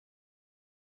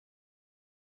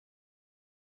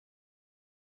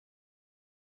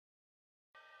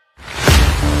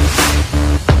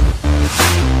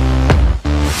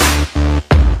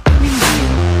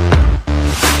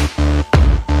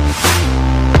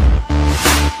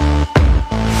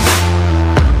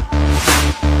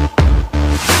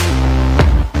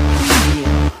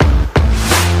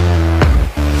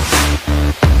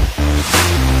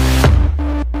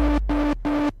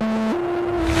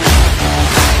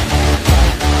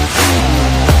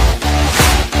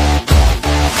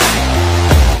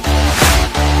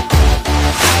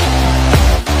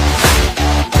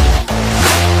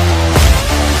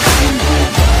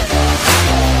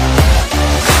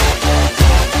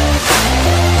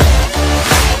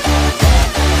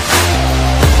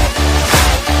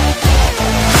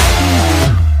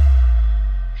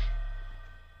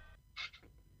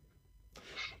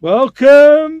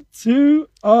Welcome to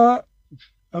our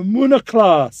Amuna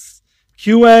class.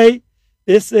 QA,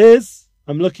 this is,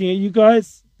 I'm looking at you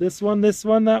guys, this one,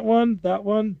 that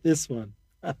one, this one.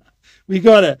 We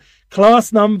got it.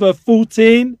 Class number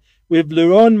 14 with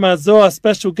Liron Mazor, a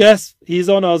special guest. He's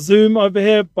on our Zoom over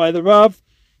here by the Rav,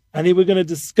 and we're going to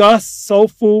discuss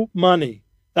soulful money.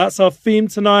 That's our theme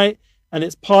tonight, and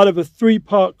it's part of a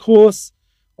 3-part course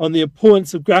on the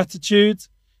importance of gratitude.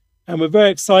 And we're very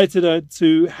excited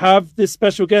to have this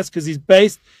special guest because he's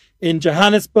based in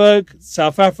Johannesburg,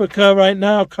 South Africa right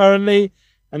now, currently.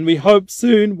 And we hope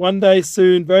soon, one day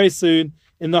soon, very soon,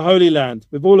 in the Holy Land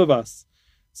with all of us.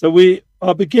 So we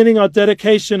are beginning our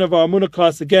dedication of our Amuna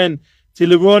class again to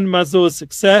Liron Mazor's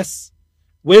success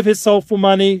with his Soulful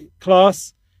Money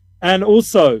class. And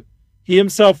also, he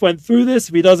himself went through this.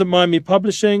 If he doesn't mind me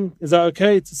publishing, is that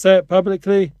okay to say it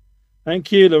publicly? Thank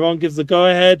you. Liron gives the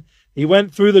go-ahead. He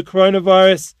went through the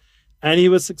coronavirus and he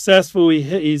was successful.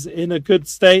 He's in a good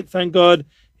state, thank God.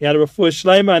 He had a refuah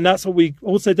shlema, and that's what we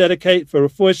also dedicate for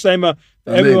refuah shlema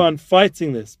for everyone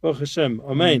fighting this. Baruch Hashem.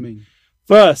 Amen. Amen.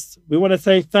 First, we want to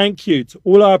say thank you to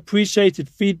all our appreciated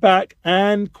feedback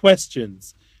and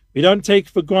questions. We don't take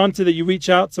for granted that you reach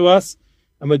out to us,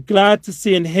 and we're glad to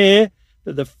see and hear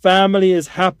that the family is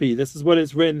happy. This is what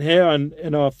it's written here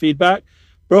in our feedback.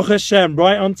 Baruch Hashem,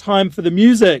 right on time for the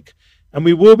music. And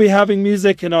we will be having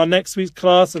music in our next week's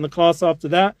class and the class after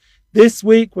that. This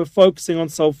week, we're focusing on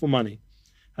soulful money.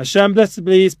 Hashem, blessed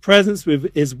be His presence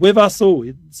is with us all,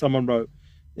 someone wrote,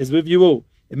 is with you all.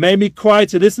 It made me cry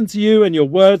to listen to you and your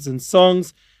words and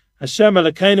songs. Hashem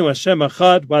Elokeinu, Hashem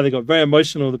Echad. Wow, they got very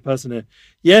emotional, the person here.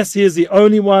 Yes, He is the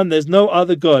only one. There's no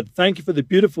other God. Thank you for the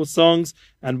beautiful songs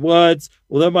and words.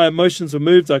 Although my emotions were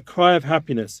moved, I cry of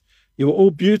happiness. You were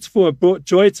all beautiful and brought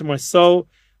joy to my soul.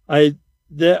 I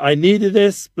needed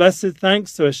this. Blessed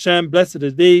thanks to Hashem. Blessed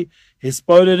is Thee. His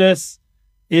holiness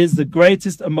is the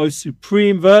greatest and most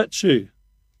supreme virtue.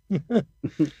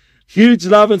 Huge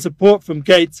love and support from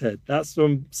Gateshead. That's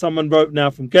from someone wrote now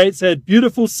from Gateshead.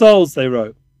 Beautiful souls, they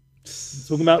wrote.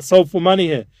 Talking about soulful money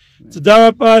here. Todah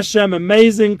Rabba Hashem,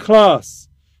 amazing class.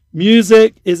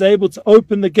 Music is able to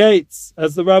open the gates,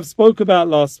 as the Rav spoke about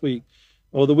last week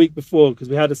or the week before, because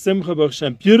we had a Simcha Baruch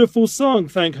Hashem. Beautiful song,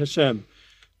 thank Hashem.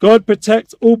 God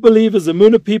protects all believers,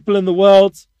 Amuna people in the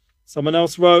world. Someone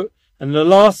else wrote. And the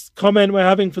last comment we're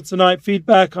having for tonight,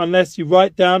 feedback, unless you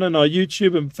write down on our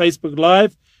YouTube and Facebook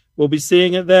Live, we'll be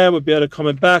seeing it there. We'll be able to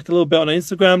comment back a little bit on our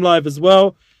Instagram Live as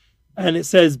well. And it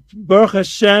says, Baruch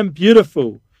Hashem,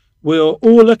 beautiful. We're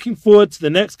all looking forward to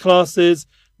the next classes.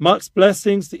 Much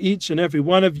blessings to each and every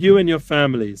one of you and your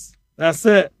families. That's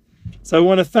it. So I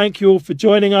want to thank you all for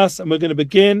joining us. And we're going to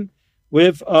begin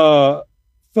with our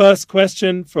first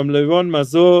question from Liron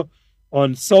Mazor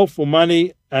on soulful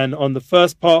money and on the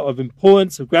first part of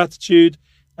importance of gratitude.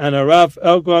 And Rav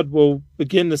Elgod will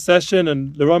begin the session,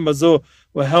 and Liron Mazor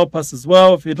will help us as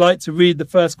well. If you'd like to read the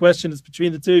first question, it's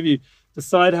between the two of you.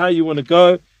 Decide how you want to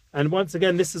go. And once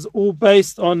again, this is all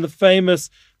based on the famous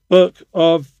book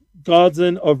of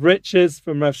Garden of Riches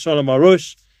from Rav Shalom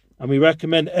Arush. And we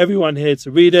recommend everyone here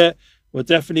to read it. We're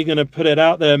definitely going to put it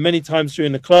out there many times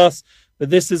during the class. But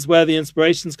this is where the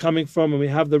inspiration's coming from, and we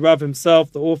have the Rav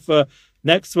himself, the author,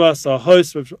 next to us, our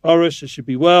host, Rav Arush, it should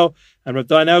be well, and Rav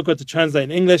Dayan Elgod to translate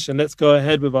in English, and let's go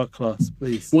ahead with our class,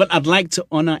 please. Well, I'd like to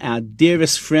honor our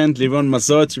dearest friend, Liron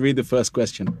Mazor, to read the first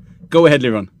question. Go ahead,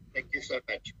 Liron. Thank you so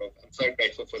much, Bob. I'm so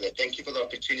grateful for that. Thank you for the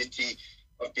opportunity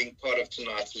of being part of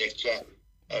tonight's lecture.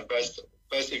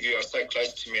 Both of you are so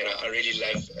close to me, and I really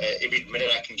love every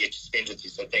minute I can get to spend with you,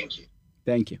 so thank you.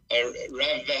 Thank you.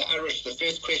 Rav Arush, the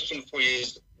first question for you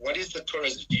is, what is the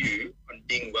Torah's view on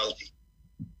being wealthy?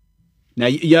 Now,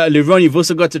 yeah, Liron, you've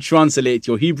also got to translate.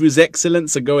 Your Hebrew is excellent,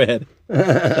 so go ahead.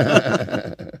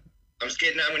 I'm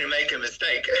scared now I'm going to make a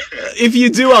mistake. If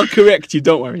you do, I'll correct you,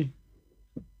 don't worry.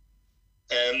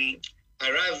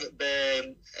 Rav,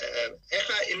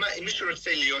 אם מישהו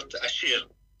רוצה להיות עשיר,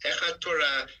 איך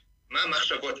התורה, מה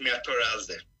המחשבות מהתורה על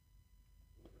זה?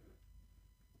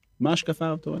 מה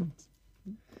השקפה התורה?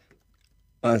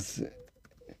 אז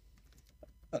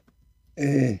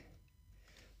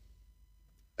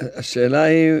השאלה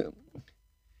היא,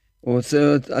 הוא רוצה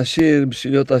להיות עשיר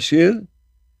בשביל להיות עשיר,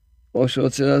 או שהוא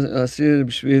רוצה להיות עשיר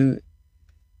בשביל,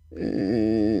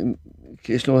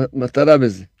 כי יש לו מטרה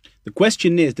בזה. The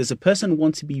question is, does a person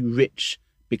want to be rich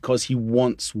because he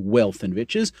wants wealth and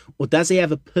riches, or does he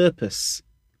have a purpose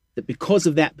that because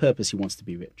of that purpose he wants to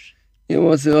be rich? אם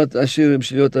הוא רוצה להיות עשיר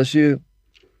בשביל להיות עשיר,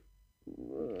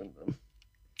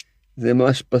 זה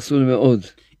ממש פסול מאוד.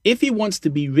 If he wants to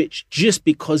be rich just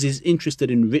because he's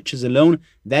interested in riches alone,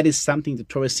 that is something the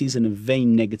Torah sees in a very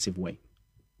negative way.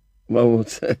 מה הוא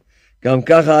רוצה? גם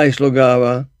ככה יש לו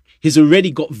גאווה, He's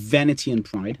already got vanity and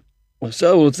pride,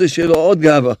 עכשיו הוא רוצה שיהיה לו עוד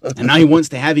גאווה. and now he wants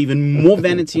to have even more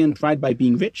vanity and pride by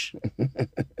being rich.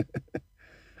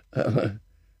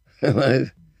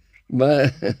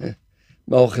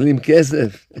 מה אוכלים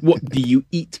כסף? What, do you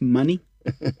eat money?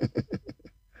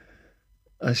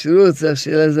 השירות צריך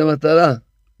שיהיה לזה מטרה.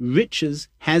 Riches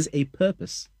has a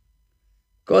purpose.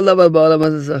 כל דבר בעולם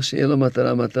הזה צריך שיהיה לו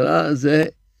מטרה. מטרה זה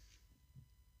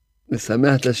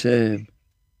לשמח את השם,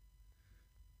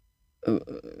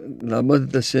 לעמוד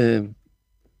את השם.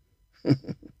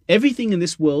 Everything in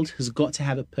this world has got to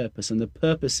have a purpose, and the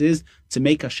purpose is to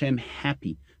make Hashem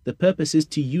happy. The purpose is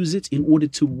to use it in order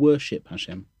to worship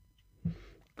Hashem.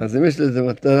 אז אם יש לזה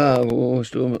מטרה,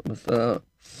 יש לו מטרה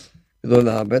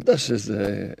גדולה, בטח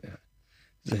שזה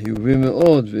חיובי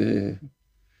מאוד,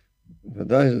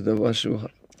 וודאי זה דבר שהוא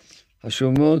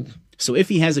חשוב מאוד. So if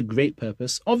he has a great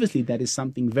purpose, obviously that is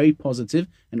something very positive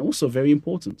and also very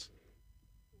important.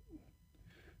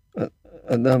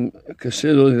 אדם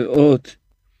קשה לו לראות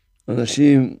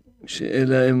אנשים שאין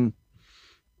להם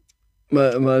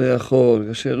מה לאכול,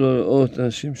 קשה לו לראות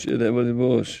אנשים שאין להם מה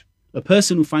ללבוש. A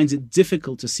person who finds it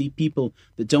difficult to see people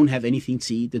that don't have anything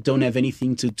to eat, that don't have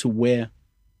anything to wear.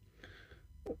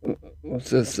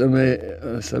 רוצה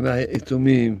לשמח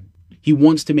יתומים. He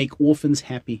wants to make orphans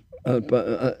happy.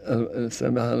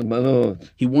 לשמח אלמנות.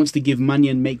 He wants to give money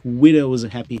and make widows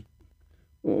happy.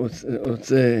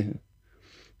 רוצה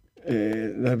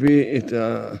להביא את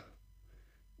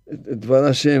דבר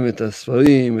השם, את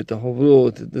הספרים, את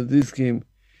החוברות, את הדיסקים,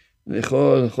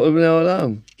 לכל בני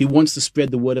העולם. He wants to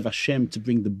spread the word of Hashem, to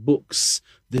bring the books,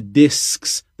 the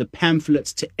discs, the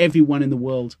pamphlets to everyone in the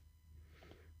world.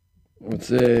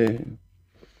 רוצה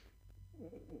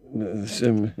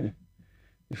השם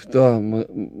לפתוח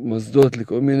מוסדות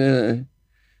לכל מיני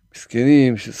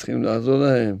מסכנים שצריכים לעזור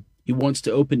להם. He wants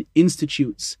to open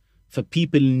institutes for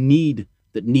people in need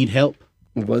that need help.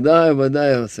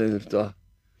 ודאי רוצה לפתוח.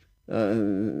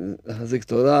 להחזיק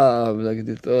תורה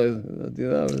ולהגדיל תורה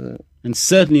לדירה וזה. And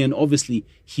certainly and obviously,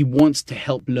 he wants to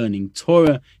help learning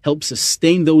Torah, help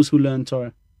sustain those who learn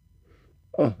Torah.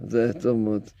 זה טוב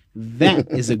מאוד.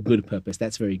 That is a good purpose.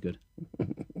 That's very good.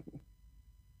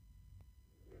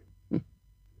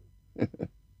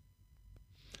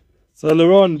 So,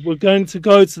 Laron, we're going to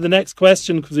go to the next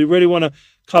question because we really want to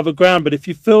cover ground. But if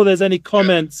you feel there's any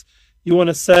comments you want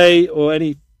to say or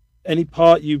any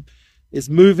part is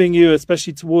moving you,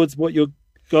 especially towards what you're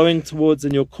going towards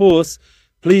in your course,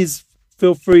 please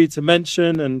feel free to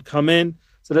mention and come in.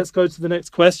 So let's go to the next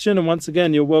question. And once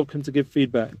again, you're welcome to give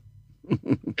feedback.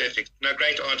 Perfect. No,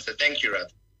 great answer. Thank you, Rav.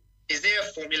 Is there a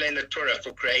formula in the Torah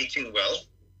for creating wealth?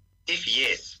 If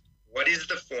yes, what is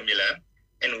the formula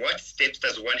and what steps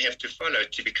does one have to follow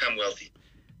to become wealthy?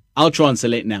 I'll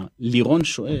translate now. לירון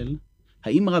שואל,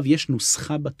 האם רב יש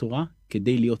נוסחה בתורה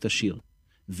כדי להיות עשיר?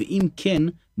 ואם כן,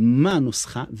 מה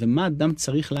הנוסחה ומה אדם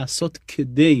צריך לעשות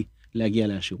כדי להגיע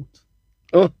לעשירות?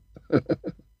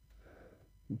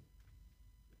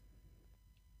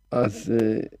 אז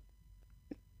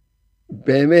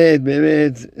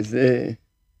באמת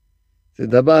זה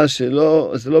דבר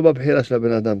זה לא בבחירה של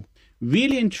הבן אדם.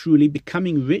 Really and truly,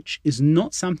 becoming rich is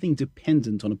not something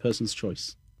dependent on a person's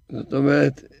choice. זאת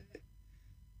אומרת,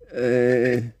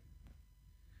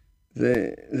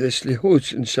 זה שליחות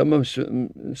של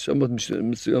נשמות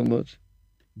מסוימות.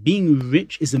 Being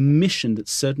rich is a mission that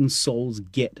certain souls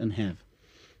get and have.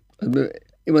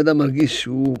 אם אדם מרגיש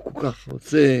שהוא כל כך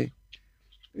רוצה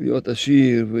להיות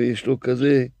עשיר ויש לו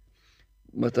כזה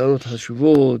מטרות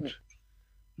חשובות,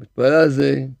 מתפלל על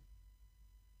זה.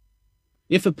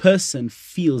 If a person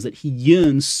feels that he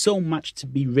yearns so much to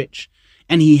be rich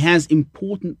and he has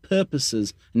important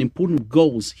purposes and important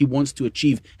goals he wants to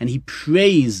achieve and he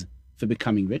prays for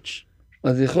becoming rich,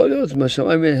 אז יכול להיות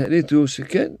מהשמיים החליטו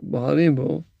שכן, בוחרים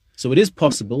בו. So it is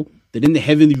possible that in the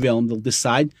heavenly realm they'll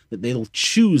decide that they'll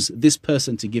choose this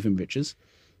person to give him riches.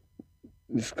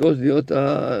 לזכות להיות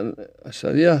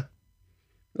השליח,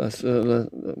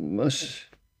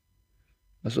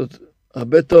 לעשות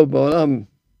הרבה טוב בעולם.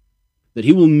 That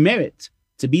he will merit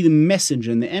to be the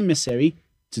messenger and the emissary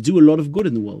to do a lot of good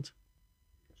in the world.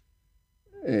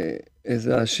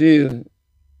 איזה עשיר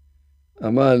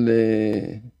אמר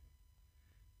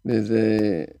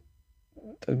לאיזה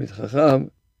תלמיד חכם,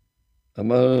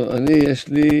 אמר לו, אני יש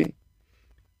לי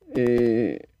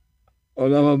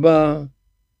עולם הבא,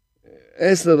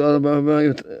 10 עולם הבא,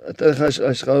 אתה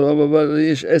יש לך עולם הבא, לי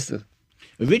יש 10.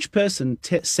 A rich person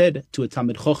said to a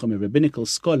Talmid Chochem, a rabbinical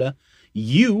scholar,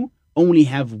 you only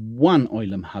have one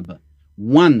olam haba,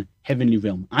 one heavenly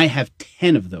realm. I have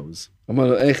 10 of those. אמר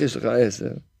לו, איך יש לך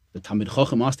 10? The Talmid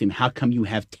Chacham asked him, how come you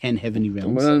have 10 heavenly הוא realms?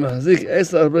 אומר, אני מחזיק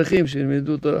 10 אברכים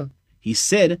שילמדו תורה. He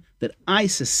said that I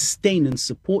sustain and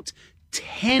support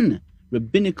 10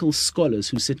 rabbinical scholars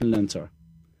who sit and learn Torah.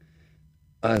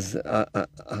 אז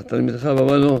התלמיד חכם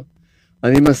אמר לו,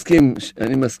 אני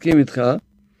מסכים איתך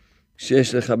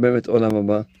שיש לך באמת עולם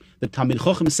הבא. The Talmid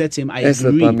Chacham said to him, I 10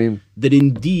 agree פעמים. that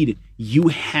indeed you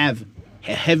have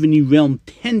a heavenly realm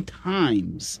 10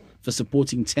 times for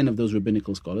supporting 10 of those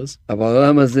rabbinical scholars. אבל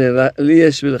העולם הזה, לי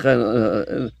יש ולך אין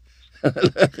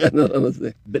העולם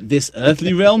הזה. But this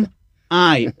earthly realm,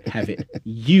 I have it.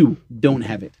 You don't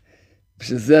have it.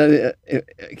 בשביל זה,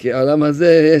 כי העולם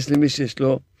הזה, יש למי שיש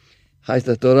לו חי את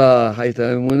התורה, חי את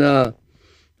האמונה,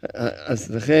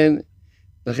 אז לכן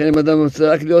אם אדם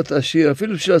רוצה רק להיות עשיר,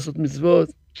 אפילו בשביל לעשות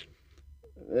מצוות,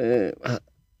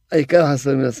 העיקר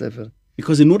חסר מן הספר.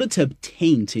 Because in order to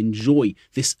obtain, to enjoy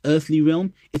this earthly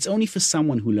realm, it's only for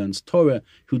someone who learns Torah,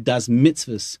 who does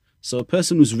mitzvahs. So a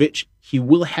person who's rich, he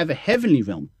will have a heavenly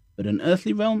realm, but an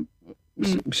earthly realm,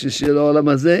 בשביל שיהיה לו העולם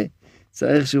הזה,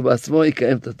 צריך שהוא בעצמו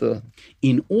יקיים את התורה.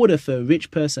 in order for a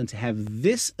rich person to have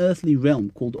this earthly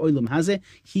realm called Olam Hazeh,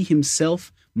 he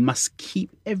himself must keep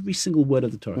every single word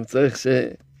of the Torah. הוא צריך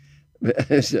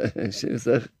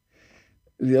שצריך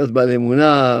להיות בעל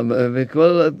אמונה,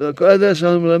 וכל הדרך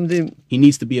שאנחנו מלמדים. He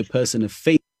needs to be a person of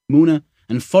faith, emunah,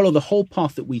 and follow the whole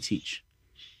path that we teach.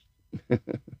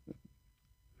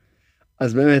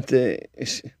 אז באמת,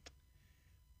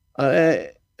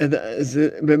 זה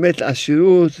באמת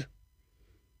עשירות,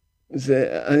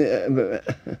 זה,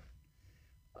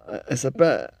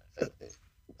 אספר,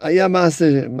 היה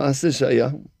מעשה שהיה.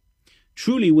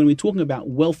 Truly, when we're talking about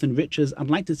wealth and riches, I'd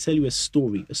like to tell you a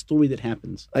story that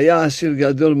happens. היה עשיר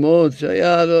גדול מאוד,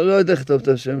 שהיה, לא יודע לכתוב את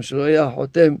השם שלו, היה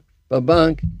חותם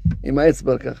בבנק עם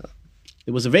האצבע ככה.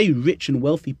 There was a very rich and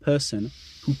wealthy person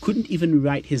who couldn't even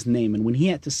write his name, and when he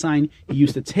had to sign, he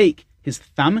used to take his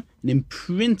thumb and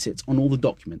imprint it on all the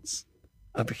documents.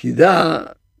 הפקידה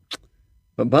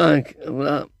בבנק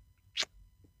אמרה,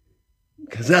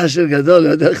 כזה עשיר גדול, לא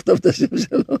יודע לכתוב את השם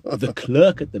שלו. The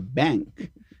clerk at the bank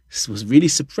was really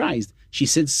surprised. She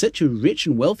said, such a rich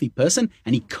and wealthy person,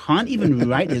 and he can't even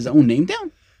write his own name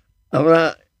down.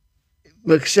 אמרה,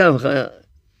 בבקשה ממך,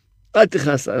 אל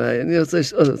תכעס עליי, אני רוצה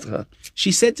לשאול אותך.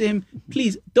 She said to him,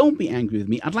 please, don't be angry with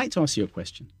me. I'd like to ask you a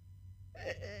question.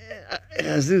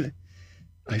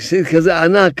 עשיר כזה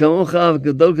ענק כמוך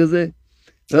וגדול כזה,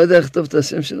 לא יודע לכתוב את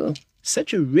השם שלו.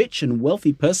 Such a rich and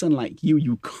wealthy person like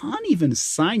you can't even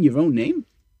sign your own name?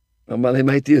 אמר, אם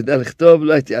הייתי יודע לכתוב,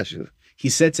 לא הייתי עשיר. He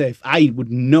said to her, if I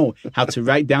would know how to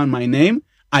write down my name,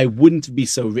 I wouldn't be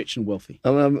so rich and wealthy.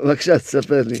 אמר, בבקשה,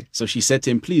 תספר לי. So she said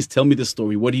to him, please tell me the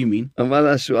story. What do you mean? אמר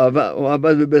לה שהוא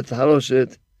עבד בבית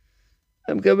חרושת,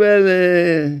 הוא מקבל,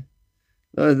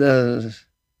 לא יודע,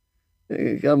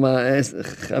 כמה,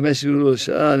 5 יורו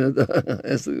לשעה,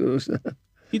 10 יורו לשעה.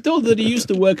 He told that he used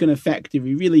to work in a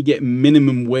factory, really get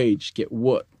minimum wage, get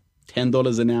what?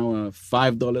 $10 an hour,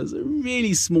 $5, a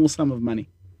really small sum of money.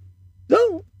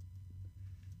 לא.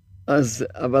 אז,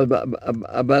 אבל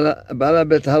בעל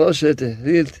הבית הרושת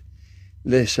החליט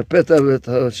לשפר את הבית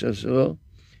הרושת שלו,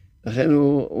 לכן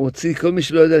הוא הוציא כל מי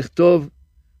שלא יודע לכתוב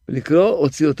ולקרוא,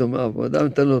 הוציא אותו מהעבודה,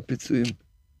 נתן לו פיצויים.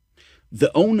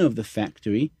 The owner of the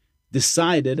factory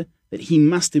decided that he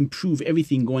must improve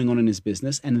everything going on in his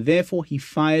business, and therefore he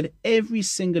fired every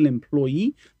single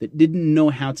employee that didn't know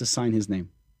how to sign his name.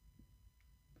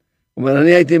 הוא אומר,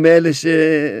 אני הייתי מאלה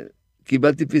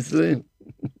שקיבלתי פיצויים.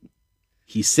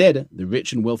 He said, the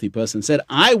rich and wealthy person said,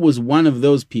 I was one of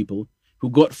those people who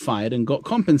got fired and got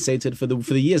compensated for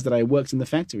the years that I worked in the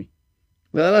factory.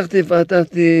 והלכתי,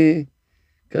 פתחתי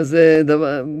כזה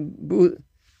דבר,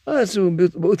 משהו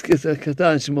בוט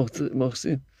קטן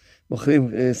שמוכרים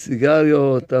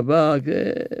סיגריות, טבק,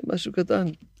 משהו קטן.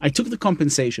 I took the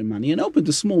compensation money and opened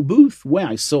a small booth where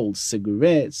I sold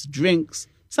cigarettes, drinks,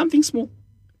 something small.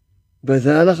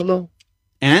 וזה הלך לו.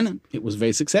 And it was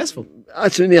very successful.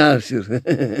 עד שהוא נהיה עשיר.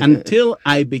 Until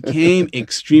I became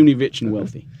extremely rich and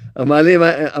wealthy. אמר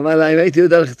לה, אם הייתי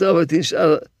יודע לכתוב, הייתי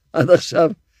נשאר עד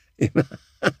עכשיו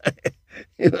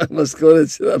עם המשכורת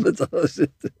שלה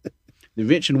בתחושת. The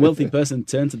rich and wealthy person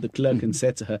turned to the clerk and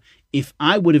said to her, if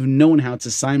I would have known how to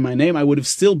sign my name, I would have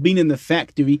still been in the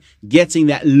factory getting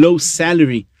that low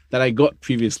salary that I got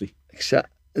previously.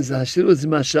 זה עשירות, זה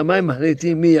מהשמיים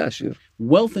מחליטים מי יהיה עשיר.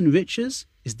 Wealth and riches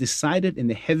is decided in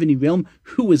the heavenly realm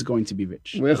who is going to be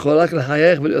rich. הוא יכול רק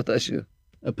לחייך ולהיות עשיר.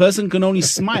 A person can only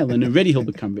smile and already he'll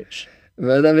become rich.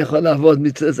 ואדם יכול לעבוד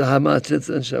מצץ החמה עד צץ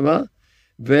הנשמה,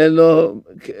 ואין לו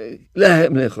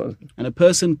לחם לאכול. And a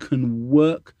person can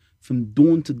work from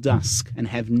dawn to dusk and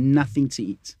have nothing to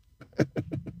eat.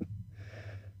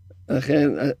 לכן,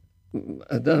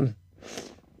 אדם,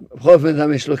 בכל אופן,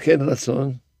 אדם יש לו כן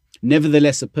רצון.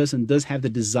 Nevertheless, a person does have the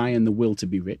desire and the will to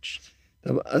be rich.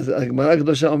 אז הגמרא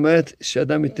הקדושה אומרת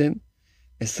שאדם ייתן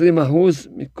 20%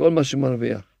 מכל מה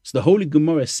שמרוויח. So the Holy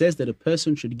Gemara says that a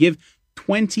person should give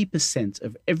 20%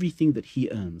 of everything that he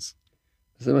earns.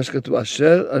 זה מה שכתוב,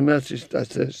 אשר, על מנת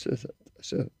שתעשר,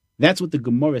 אשר. That's what the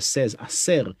Gemara says,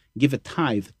 aser, give a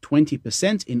tithe,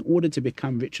 20%, in order to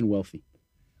become rich and wealthy.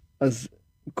 אז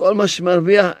כל מה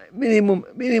שמרוויח,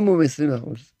 מינימום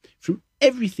 20%. From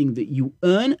everything that you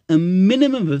earn, a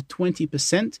minimum of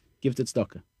 20%, give to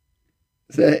tzedakah.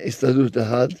 זה הסתדרות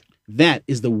אחד. That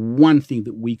is the one thing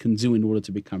that we can do in order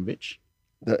to become rich.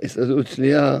 הסתדרות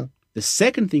שנייה, The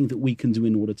second thing that we can do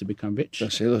in order to become rich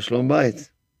צריך שיהיה לו שלום בית.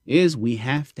 is we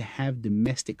have to have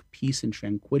domestic peace and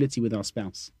tranquility with our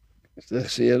spouse. צריך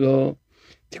שיהיה לו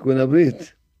תיקון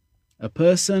הברית. A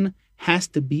person has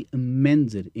to be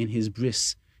amended in his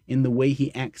bris, in the way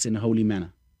he acts in a holy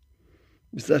manner.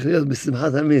 צריך להיות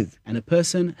בשמחה תמיד. And a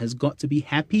person has got to be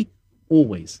happy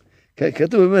always.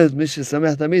 כתוב באמת, מי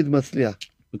ששמח תמיד מצליח.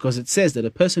 Because it says that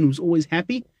a person who's always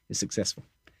happy is successful.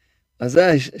 אז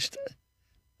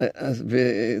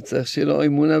וצריך שיהיה לו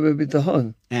אמונה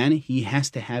בביטחון. And he has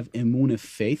to have emunah,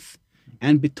 faith,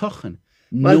 and bitochen,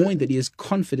 knowing that he is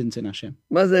confident in Hashem.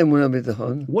 מה זה אמונה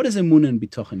בביטחון? What does emunah and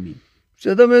bitochen mean?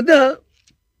 שאדם יודע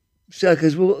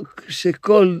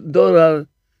שכל דולר,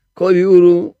 כל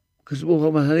יורו, כשברוך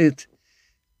הוא מחליט,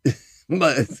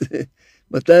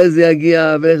 מתי זה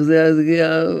יגיע ואיך זה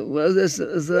יגיע,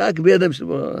 זה רק בידם של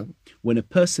בורא עולם. When a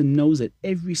person knows that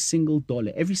every single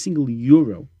dollar, every single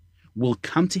euro will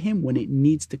come to him when it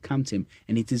needs to come to him,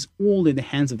 and it is all in the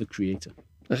hands of the Creator.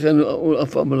 לכן הוא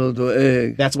אף פעם לא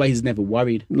דואג, That's why he's never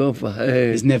worried, לא מפחד,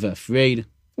 he's never afraid.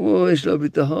 הוא יש לו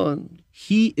ביטחון.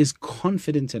 He is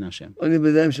confident in Hashem. אני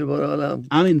בידיים של בורא עולם.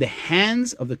 I'm in the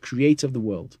hands of the Creator of the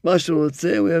world. מה שהוא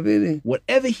רוצה הוא יביא לי.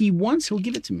 Whatever he wants, he'll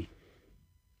give it to me.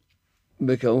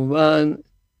 וכמובן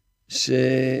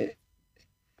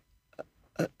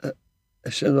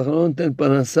השם לא נותן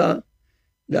פרנסה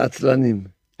לעצלנים.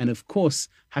 And of course,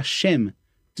 Hashem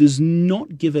does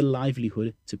not give a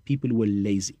livelihood to people who are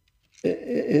lazy.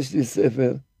 יש לי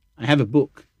ספר, I have a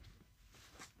book,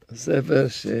 ספר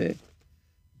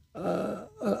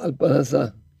על פרנסה.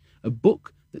 a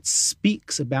book that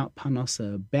speaks about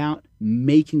parnasa, about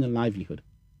making a livelihood.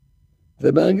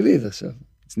 זה באנגלית עכשיו.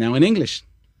 It's now in English.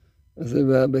 אז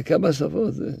זה בכמה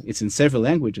שפות. It's in several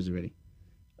languages already.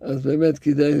 אז באמת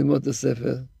כדאי ללמוד את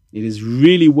הספר. It is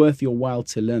really worth your while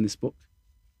to learn this book.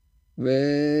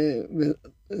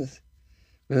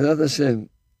 בעזרת השם,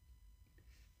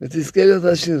 ותזכה להיות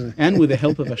עשיר. And with the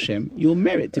help of Hashem, you'll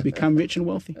merit to become rich and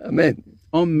wealthy. אמן.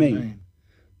 Amen.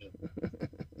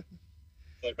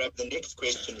 So, Rab, the next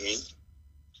question is,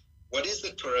 what is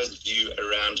the Torah's view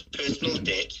around personal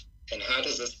debt, and how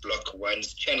does this block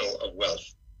one's channel of wealth?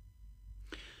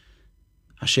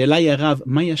 השאלה היא הרב,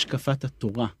 מהי השקפת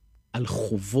התורה על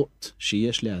חובות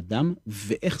שיש לאדם,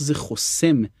 ואיך זה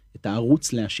חוסם את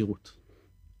הערוץ לעשירות?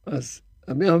 אז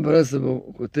רבי נחמן ברסלב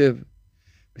הוא כותב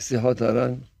בשיחות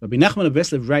הר"ן, Rabbi Nachman of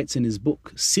Breslev writes in his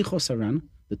book, Sichos Haran,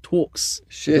 the talks of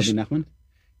שיש Rabbi Nachman,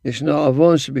 ישנו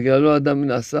עוון שבגללו אדם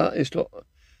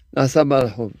נעשה בעל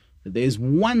חוב. that there is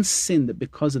one sin that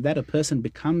because of that a person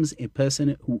becomes a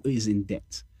person who is in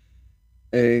debt.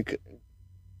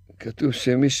 כתוב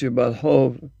שמי שבעל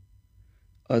חוב,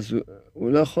 אז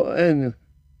הוא לא יכול, אין,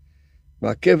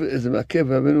 זה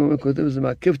מעכב, רבינו כותב, זה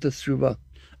מעכב את התשובה.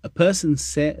 A person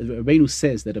Rabbeinu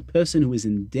says that a person who is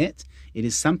in debt, it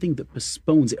is something that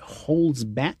postpones, it holds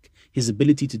back his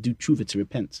ability to do tshuva, to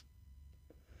repent.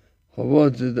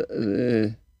 חובות,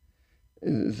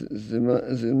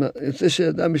 יוצא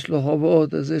שאדם יש לו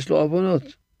חובות, אז יש לו עוונות.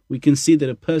 We can see that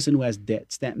a person who has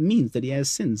debts, that means that he has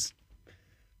sins.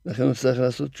 לכן הוא צריך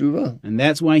לעשות תשובה. And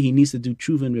that's why he needs to do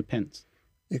tshuva and repent.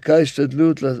 עיקר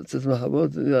השתדלות לצאת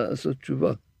מהחובות, לעשות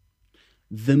תשובה.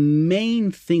 The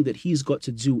main thing that he's got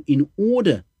to do in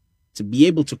order to be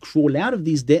able to crawl out of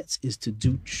these debts is to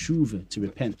do tshuva, to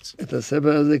repent. את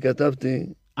הספר הזה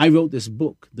כתבתי, I wrote this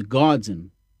book, The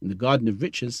Garden, in the Garden of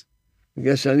Riches,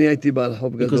 בגלל שאני הייתי בעל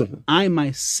חוב because גדול. I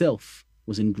myself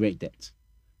was in great debt.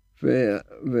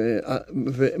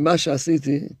 ומה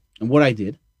שעשיתי, And what I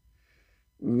did,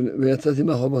 ויצאתי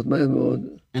מהחובות מהר מאוד,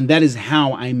 and that is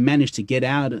how I managed to get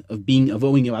out of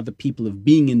owing other people, of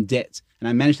being in debt, and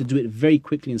I managed to do it very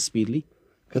quickly and speedily.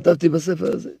 כתבתי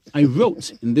בספר הזה. I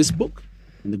wrote in this book,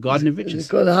 in the Garden of Riches,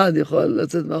 שכל אחד יכול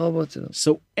לצאת מהחובות שלו.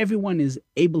 so everyone is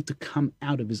able to come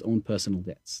out of his own personal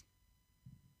debts.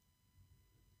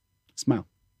 Smile.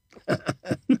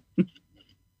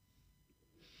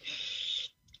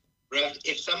 Rab, Rav,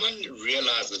 if someone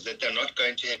realizes that they're not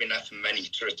going to have enough money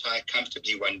to retire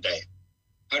comfortably one day,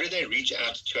 how do they reach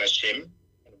out to Hashem,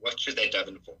 and what should they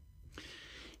daven for?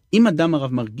 אם אדם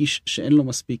הרב מרגיש שאין לו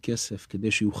מספיק כסף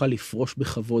כדי שיוכל לפרוש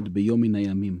בכבוד ביום מן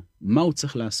הימים, מה הוא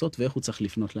צריך לעשות ואיך הוא צריך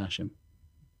לפנות להשם?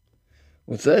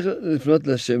 הוא צריך לפנות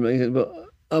להשם, להגיד בו,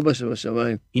 אבא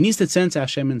שבשמיים, He needs to turn to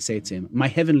Hashem and say to him, My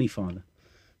heavenly Father,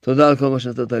 תודה על כל מה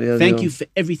שנתת לי עד thank היום. you for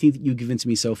everything that you've given to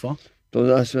me so far.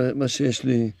 תודה על מה שיש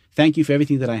לי. Thank you for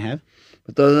everything that I have.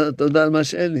 תודה על מה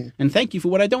שאין לי. And thank you for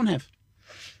what I don't have.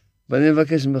 ואני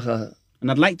מבקש ממך, And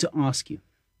I'd like to ask you,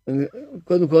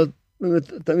 קודם כל,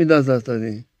 באמת, תמיד עזרת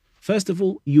לי. first of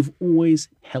all, you've always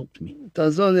helped me.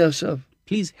 תעזור לי עכשיו.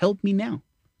 Please help me now.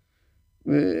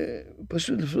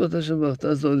 ופשוט לפנות השם,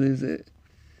 תעזור לי.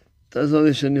 תעזור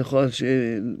לי שאני יכול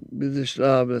שיהיה באיזה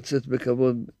שלב לצאת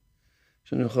בכבוד,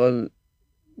 שאני יכול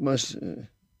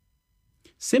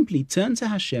Simply turn to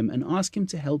Hashem and ask him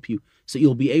to help you so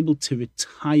you'll be able to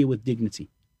retire with dignity.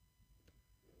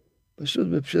 פשוט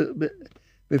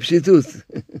בפשיטות.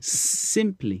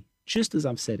 Simply, just as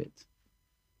I've said it.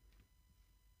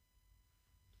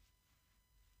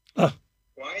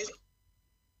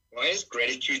 Why is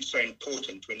gratitude so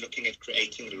important when looking at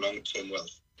creating long-term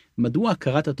wealth? מדוע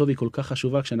הכרת הטוב היא כל כך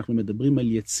חשובה כשאנחנו מדברים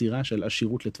על יצירה של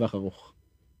עשירות לטווח ארוך?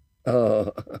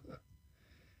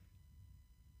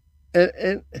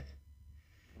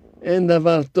 אין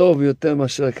דבר טוב יותר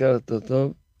מאשר הכרת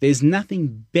הטוב. There's nothing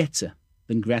better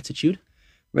than gratitude.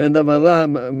 ואין דבר רע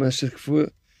מאשר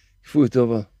כפוי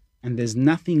טובה. And there's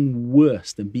nothing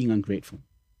worse than being ungrateful.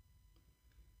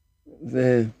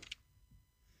 זה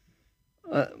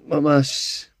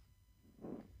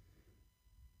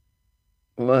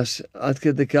ממש עד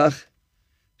כדי כך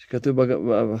שכתוב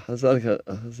בחז"ל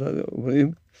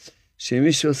אומרים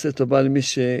שמי שעושה טובה למי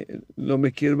שלא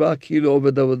מכיר בה כאילו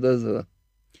עובד עבודה זרה.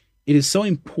 It is so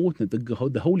important that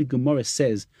the Holy Gemara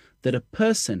says that a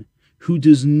person who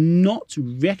does not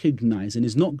recognize and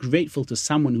is not grateful to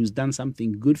someone who's done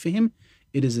something good for him,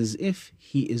 it is as if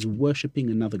he is worshipping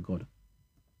another god.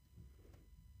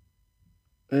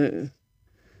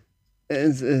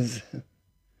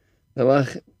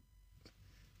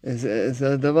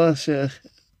 זה הדבר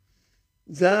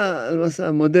זה למעשה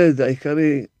המודד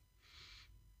העיקרי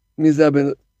מי זה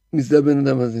הבן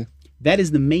אדם הזה. That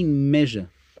is the main measure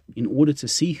in order to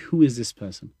see who is this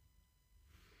person.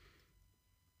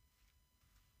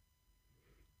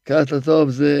 הכרת הטוב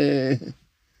זה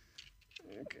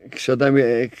כשאדם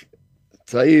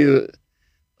צעיר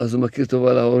אז הוא מכיר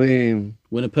טובה להורים.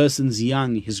 When a person's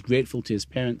young, he's grateful to his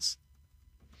parents.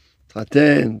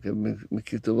 התחתן,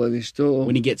 מכיר טובה לאשתו.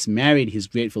 When he gets married, he's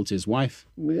grateful to his wife.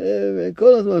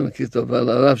 כל הזמן מכיר טובה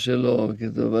לרב שלו,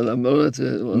 מכיר טובה למורת.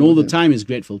 And all the time he's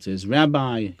grateful to his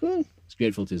rabbi. He's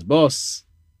grateful to his boss.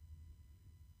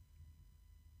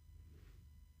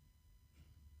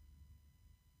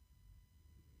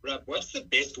 Rab, what's the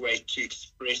best way to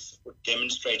express or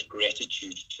demonstrate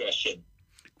gratitude to Hashem?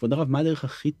 כבוד הרב, מה הדרך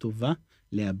הכי טובה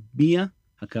להביע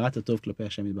הכרת הטוב כלפי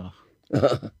השם יתברך?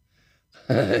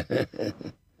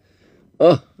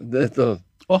 זה טוב.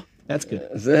 That's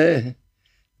good. זה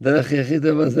דרך הכי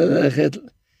טובה, זה ללכת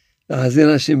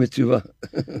להחזיר אנשים בתשובה.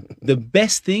 The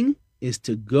best thing is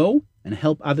to go and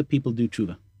help other people do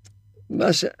tshuva.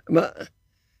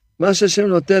 מה שהשם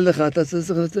נותן לך, אתה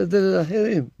צריך לתת את זה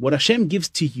לאחרים. What Hashem gives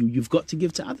to you, you've got to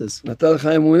give to others. נתן לך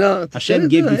אמונה, Hashem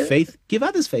gave you faith, give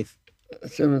others faith.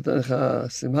 השם נתן לך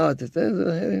שמחה, תתן את זה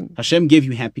לאחרים. Hashem gave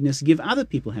you happiness, give other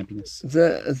people happiness.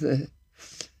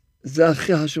 זה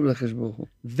הכי חשוב לקדוש ברוך הוא.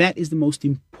 That is the most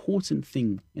important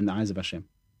thing in the eyes of Hashem.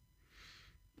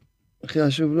 הכי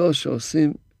חשוב לו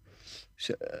שעושים,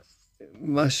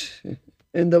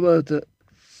 אין דבר יותר,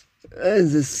 אין,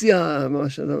 זה שיח,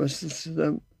 ממש הדבר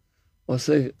שאדם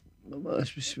עושה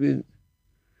ממש בשביל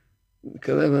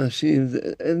לקרב אנשים,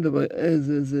 אין דבר, אין,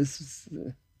 זה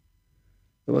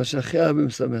דבר שהכי הרבה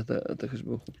משמח את הקדוש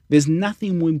ברוך הוא. There's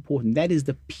nothing more important. That is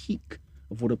the peak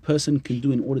of what a person can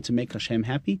do in order to make Hashem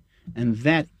happy, and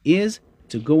that is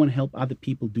to go and help other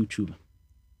people do tshuva.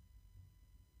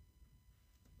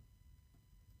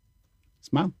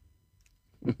 Smile.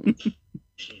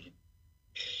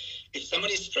 If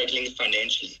someone is struggling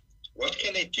financially, what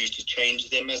can they do to change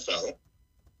their mazal?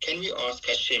 Can we ask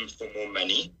Hashem for more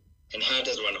money? And how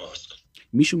does one ask?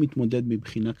 מישהו מתמודד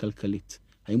מבחינה כלכלית.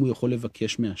 האם הוא יכול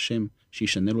לבקש מהשם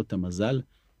שישנה לו את המזל?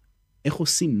 איך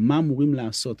עושים? מה אמורים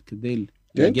לעשות כדי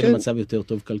להגיע למצב יותר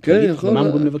טוב כלכלית? מה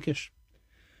אמורים לבקש?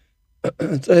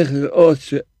 צריך לראות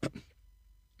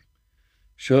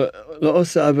שלא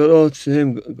עושה עבירות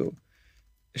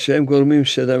שהם גורמים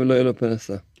שאדם לא יהיה לו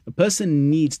פרנסה. A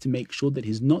person needs to make sure that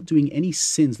he's not doing any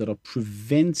sins that are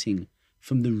preventing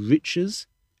from the riches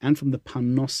and from the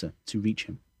parnosa to reach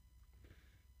him.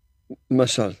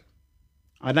 למשל,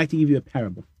 I'd like to give you a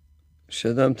parable.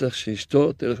 שאדם צריך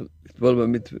שאשתו תלך לטבול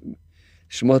במקווה,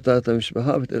 לשמור את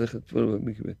המשפחה ותלך לטבול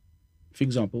במקווה. For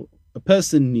example, a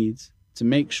person needs to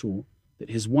make sure that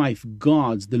his wife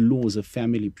guards the laws of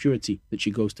family purity, that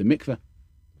she goes to mikveh.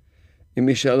 אם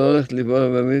אישה לא הולכת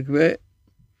לטבול במקווה,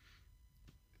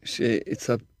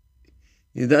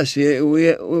 ידע שהוא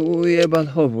יהיה בעל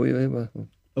חוב, הוא יהיה בעל חוב.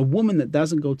 A woman that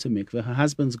doesn't go to mikveh, her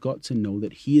husband's got to know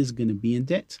that he is going to be in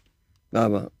debt.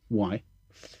 למה? Why?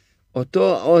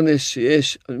 אותו עונש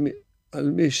שיש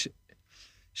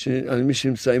על מי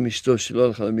שנמצא עם אשתו שלא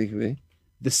הולך למקווה,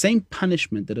 The same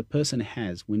punishment that a person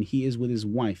has when he is with his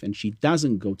wife and she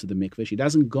doesn't go to the mikveh, she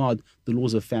doesn't guard the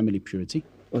laws of family purity.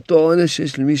 אותו עונש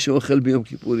שיש למי שאוכל ביום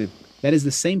כיפורים. That is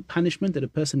the same punishment that a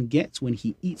person gets when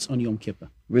he eats on Yom Kippur.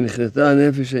 ונחרטה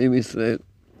הנפש עם ישראל,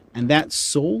 And that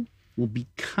soul will be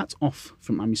cut off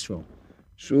from Am Yisrael.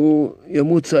 שהוא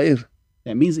ימות צעיר.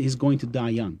 That means that he's going to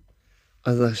die young.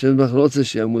 אז השם לא רוצה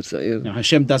שימות צעיר. Now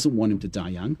Hashem doesn't want him to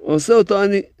die young, הוא עושה אותו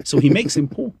עני. so he makes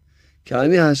him poor. כי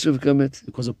העני חשוב כמת.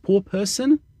 Because a poor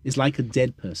person is like a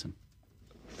dead person.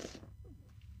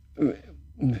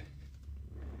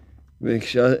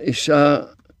 וכשאישה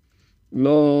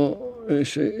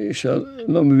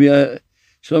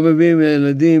שלא מביאים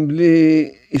ילדים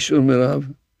בלי אישור מרב,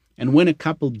 And when a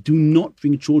couple do not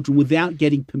bring children without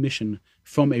getting permission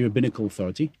from a rabbinical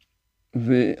authority,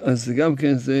 אז גם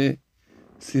כן זה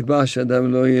סיבה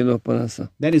שאדם לא יהיה לו פרנסה.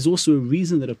 that is also a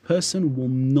reason that a person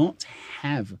will not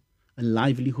have a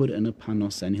livelihood and a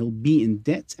parnosa, and he'll be in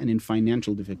debt and in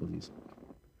financial difficulties.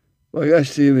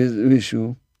 פגשתי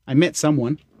מישהו, I met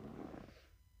someone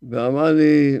ואמר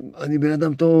לי, אני בן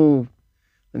אדם טוב,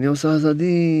 אני עושה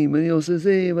חסדים, אני עושה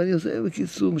זה, ואני עושה,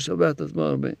 בקיצור, משבח את עצמו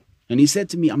הרבה. and he said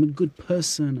to me, I'm a good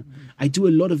person. I do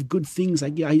a lot of good things. I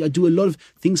do a lot of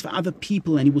things for other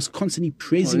people. And he was constantly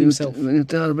praising himself. ואני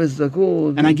נותן הרבה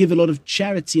צדקות. And I give a lot of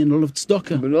charity and a lot of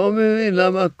tzedakah. ולא מבין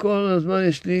למה כל הזמן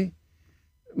יש לי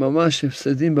ממש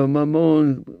הפסדים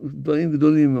בממון, דברים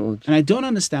גדולים מאוד. And I don't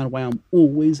understand why I'm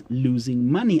always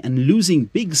losing money and losing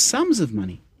big sums of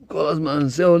money. כל הזמן,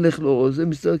 זה הולך לו, זה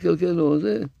מסתכל לו,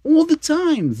 זה. All the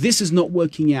time. This is not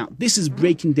working out. This is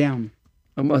breaking down.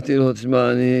 אמרתי לו,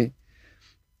 תשמע, אני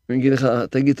אגיד לך,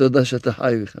 תגיד תודה שאתה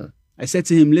חי בכלל. I said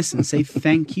to him, listen, say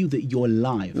thank you that you're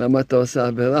alive. למה אתה עושה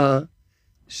עבירה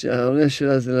שהעונש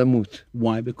שלה זה למות?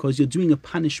 Why? Because you're doing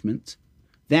a punishment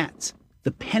that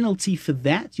the penalty for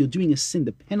that, you're doing a sin.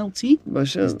 The penalty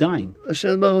is dying.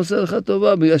 השם ברוך עושה לך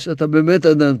טובה, בגלל שאתה באמת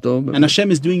אדם טוב. And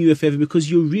Hashem is doing you a favor because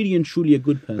you're really and truly a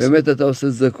good person. באמת אתה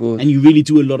עושה צדקות. And you really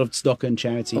do a lot of tzedakah and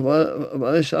charity.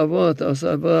 אבל יש עבור, אתה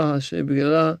עושה עבירה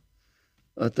שבגללה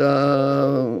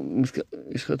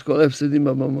יש לך את כל ההפסדים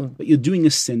בממון. But you're doing a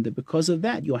sin that because of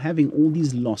that, you're having all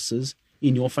these losses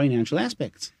in your financial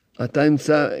aspects. אתה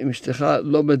נמצא עם אשתך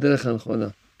לא בדרך הנכונה.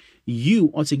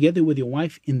 You are together with your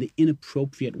wife in the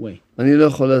inappropriate way. אני לא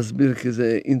יכול להסביר כי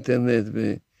זה אינטרנט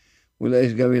ואולי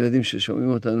יש גם ילדים ששומעים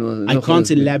אותנו. I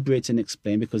can't elaborate and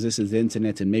explain because this is the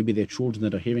internet and maybe there are children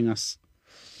that are hearing us.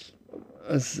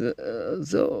 אז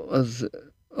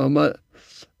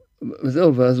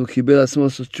זהו, ואז הוא קיבל עצמו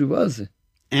לעשות תשובה על זה.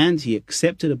 And he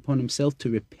accepted upon himself to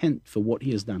repent for what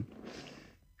he has done.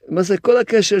 מה זה כל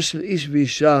הקשר של איש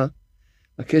ואישה,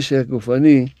 הקשר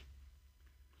הגופני,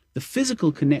 The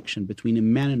physical connection between a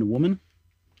man and a woman,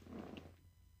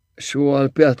 שהוא על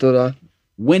פי התורה,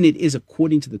 when it is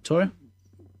according to the Torah,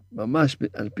 ממש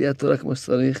על פי התורה כמו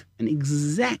שצריך, and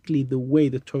exactly the way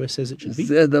the Torah says it should be,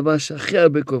 זה הדבר שהכי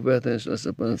הרבה קובע את העניין של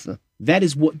הפרנסה. that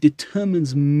is what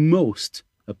determines most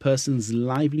a person's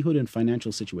livelihood and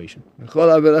financial situation. וכל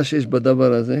העבירה שיש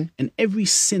בדבר הזה, And every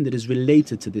sin that is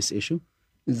related to this issue,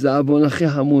 זה העוון הכי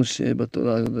חמור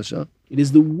שבתורה הקדושה. it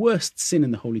is the worst sin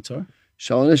in the Holy Torah.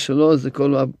 שהעונש שלו זה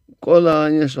כל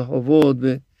העניין של החובות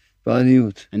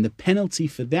והעניות. And the penalty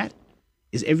for that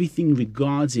is everything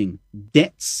regarding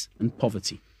debts and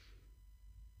poverty.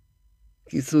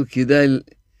 קיצור, כדאי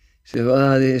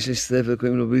יש ספר,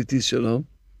 קוראים לו בריתי שלום.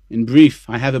 In brief,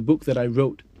 I have a book that I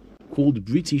wrote called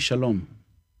Briti Shalom.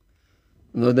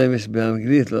 לא יודע אם יש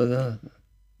באנגלית, לא יודע.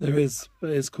 There is.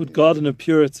 It's called Garden of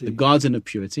Purity. The Garden of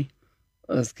Purity.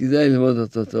 אז כדאי ללמוד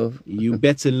אותו טוב. You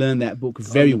better learn that book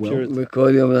very well.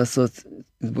 וכל יום לעשות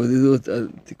התבודדות על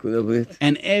תיקון הברית.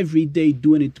 And every day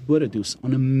do an itboradus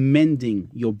on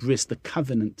amending your bris, the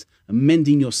covenant,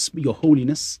 amending your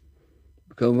holiness.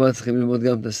 כמובן צריכים ללמוד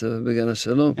גם את הספר בגן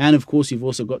השלום. And of course, you've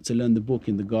also got to learn the book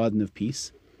in the Garden of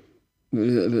Peace.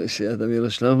 שאדם יהיה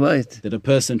לו שלום בית. That a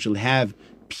person shall have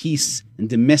peace and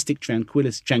domestic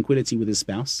tranquility with his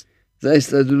spouse. זה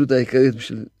ההסתדרות העיקרית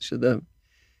בשביל שאדם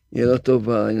יהיה לו טוב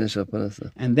בעניין של הפרנסה.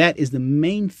 And that is the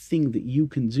main thing that you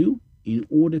can do in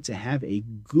order to have a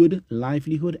good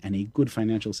livelihood and a good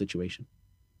financial situation.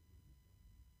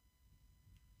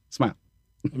 Smile.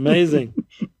 Amazing.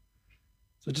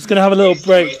 So we're just going to have a little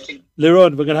break.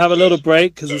 Liron, we're going to have a little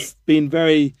break because it's been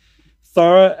very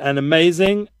thorough and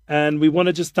amazing. And we want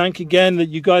to just thank again that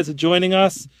you guys are joining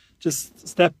us. Just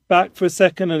step back for a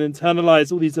second and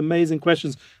internalize all these amazing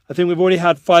questions. I think we've already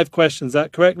had 5 questions. Is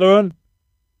that correct, Liron?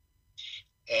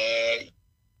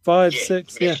 5,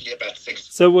 6, yeah. About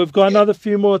 6. So we've got another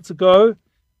few more to go.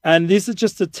 And this is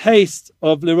just a taste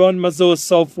of Liron Mazur's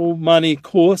Soulful Money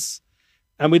course.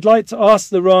 And we'd like to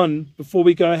ask Liron, before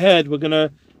we go ahead, we're going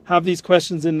to have these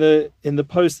questions in the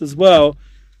post as well.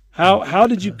 How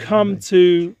did you come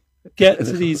to get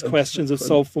to these questions of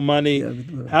soulful money?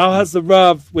 How has the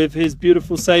Rav, with his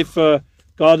beautiful Sefer,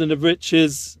 Garden of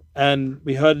Riches, and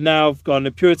we heard now of Garden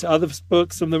of Purity, other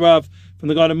books from the Rav, from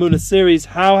the Garden of Muna series,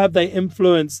 how have they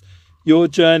influenced your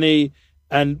journey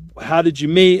and how did you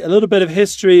meet? A little bit of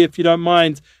history, if you don't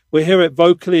mind. We'll hear it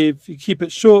vocally if you keep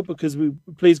it short, because we,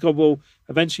 please God, will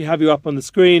eventually have you up on the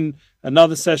screen.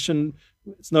 Another session,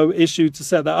 it's no issue to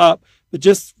set that up. But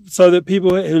just so that people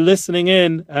who are listening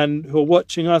in and who are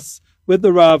watching us with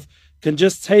the Rav can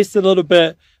just taste a little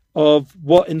bit of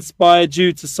what inspired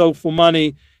you to Soulful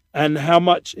Money and how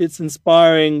much it's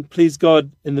inspiring, please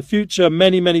God, in the future,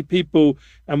 many, many people.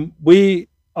 And we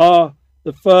are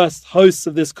the first hosts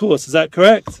of this course. Is that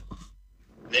correct?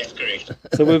 That's correct.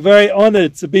 So we're very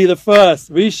honored to be the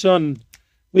first. Rishon,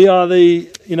 we are the,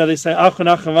 they say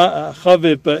Achon Achon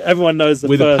Chaviv, but everyone knows the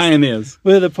We're first. the pioneers.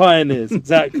 We're the pioneers,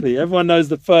 exactly. Everyone knows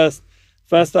the first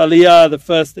Aliyah. The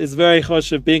first is very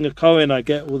choshev. Being a Kohen, I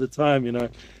get all the time,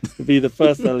 to be the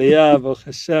first Aliyah. Baruch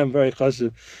Hashem, very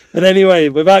choshev. But anyway,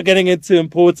 without getting into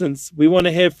importance, we want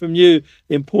to hear from you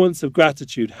the importance of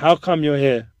gratitude. How come you're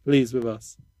here, please, with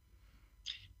us?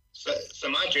 So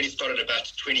my journey started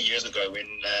about 20 years ago when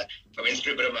I went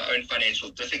through a bit of my own financial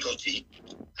difficulty.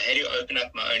 I had to open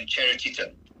up my own charity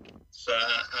tip. So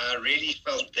I really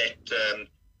felt that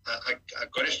I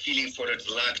got a feeling for what it's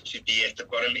like to be at the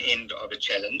bottom end of a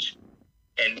challenge.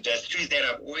 And through that,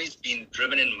 I've always been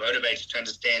driven and motivated to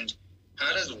understand,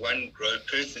 how does one grow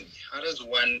personally? Are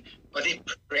there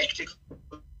practical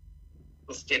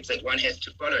steps that one has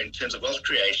to follow in terms of wealth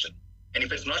creation? And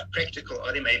if it's not practical,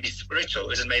 are they maybe spiritual?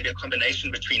 Or is it maybe a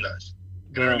combination between those?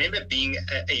 And I remember being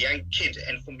a young kid,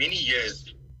 and for many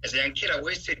years, as a young kid, I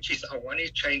always said, geez, I want to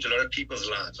change a lot of people's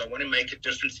lives. I want to make a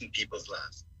difference in people's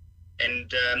lives.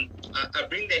 And I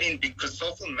bring that in because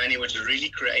Soulful Money was really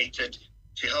created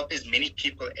to help as many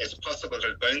people as possible that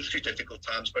are going through difficult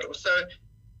times, but also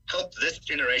help this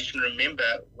generation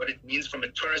remember what it means from a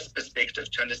tourist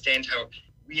perspective to understand how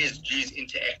we as Jews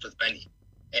interact with money.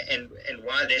 And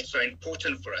why that's so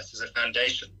important for us as a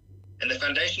foundation. And the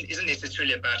foundation isn't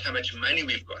necessarily about how much money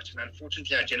we've got. And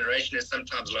unfortunately, our generation has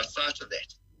sometimes lost sight of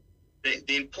that.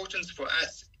 The importance for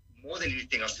us, more than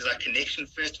anything else, is our connection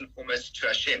first and foremost to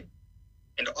Hashem.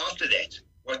 And after that,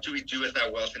 what do we do with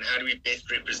our wealth and how do we best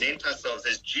represent ourselves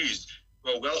as Jews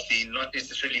who are wealthy, not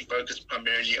necessarily focused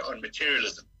primarily on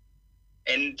materialism?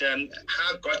 And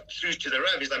how I got through to the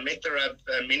Rav is I met the Rav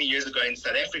many years ago in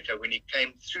South Africa when he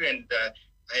came through, and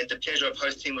I had the pleasure of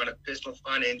hosting him on a personal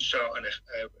finance show on a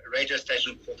radio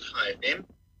station called High FM.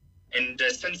 And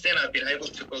since then, I've been able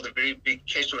to build a very big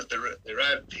case with the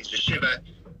Rav, his yeshiva.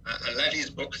 I love his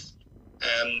books.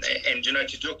 And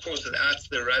to do a course without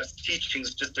the Rav's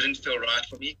teachings just didn't feel right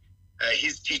for me.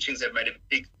 His teachings have made a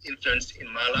big influence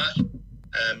in my life.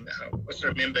 I also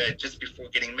remember just before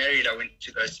getting married, I went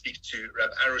to go speak to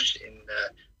Rav Arush in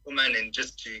Uman, and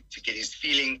just to get his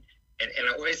feeling. And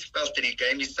I always felt that he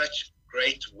gave me such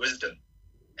great wisdom,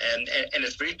 and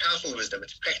it's very powerful wisdom.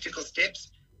 It's practical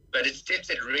steps, but it's steps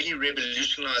that really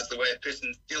revolutionize the way a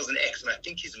person feels and acts. And I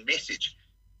think his message,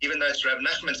 even though it's Rav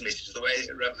Nachman's message, the way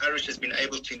Rav Arush has been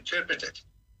able to interpret it,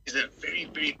 is a very,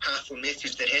 very powerful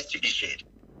message that has to be shared.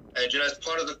 As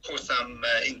part of the course, I'm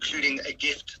including a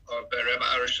gift of Rav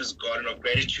Arush's Garden of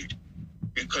Gratitude,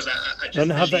 because I just don't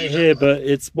have that here, but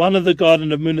it's one of the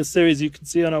Garden of Muna series you can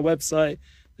see on our website.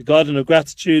 The Garden of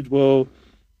Gratitude will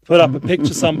put up a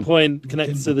picture some point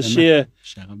connected to the Shir.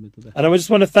 And I just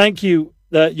want to thank you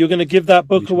that you're going to give that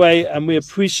book away, and we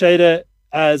appreciate it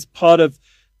as part of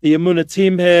the Emunah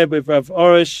team here with Rav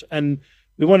Arush. And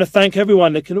we want to thank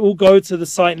everyone. They can all go to the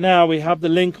site now. We have the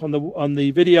link on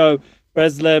the video,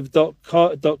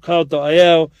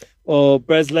 breslev.co.il or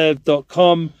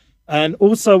breslev.com. And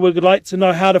also, we'd like to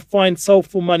know how to find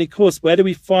Soulful Money course. Where do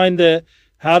we find it?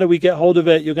 How do we get hold of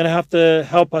it? You're going to have to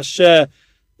help us share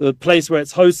the place where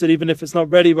it's hosted, even if it's not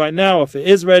ready right now. If it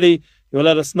is ready, you'll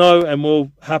let us know, and we'll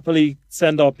happily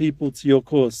send our people to your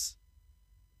course.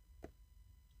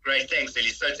 Great, thanks,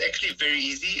 Eli. So it's actually very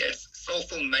easy. It's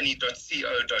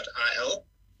soulfulmoney.co.il.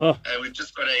 Oh. We've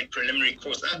just got a preliminary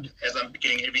course up as I'm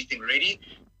getting everything ready.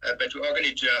 But we are going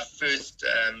to do our first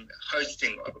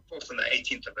hosting of a course on the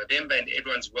 18th of November, and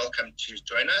everyone's welcome to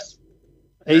join us.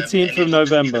 18th of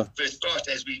November. First start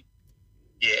as we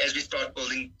start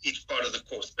building each part of the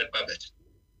course bit by bit.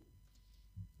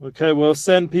 Okay, we'll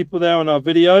send people there on our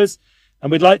videos. And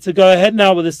we'd like to go ahead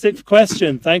now with the 6th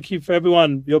question. Thank you for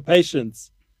everyone, your patience.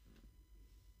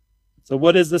 So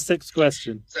what is the 6th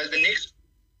question? So the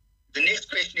next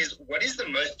question is, what is the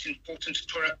most important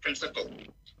Torah principle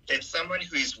that someone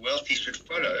who is wealthy should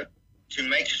follow to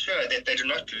make sure that they do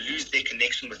not lose their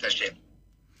connection with Hashem?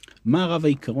 מה הרב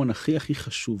העיקרון הכי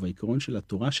חשוב, העיקרון של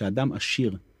התורה, שאדם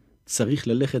עשיר צריך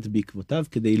ללכת בעקבותיו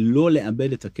כדי לא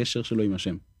לאבד את הקשר שלו עם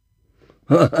השם?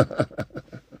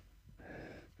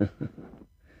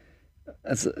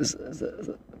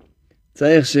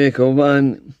 צריך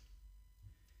שכמובן,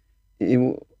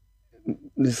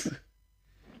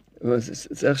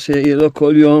 צריך שיהיה לו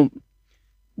כל יום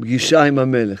פגישה עם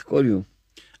המלך, כל יום.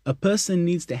 A person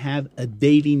needs to have a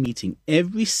daily meeting.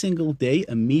 Every single day,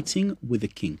 a meeting with the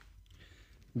king.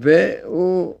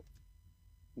 והוא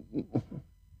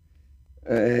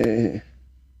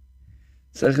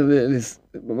צריך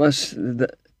ממש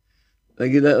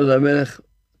להגיד למלך,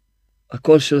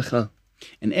 הכל שלך.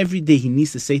 And every day he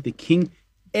needs to say to the king,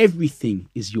 everything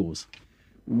is yours.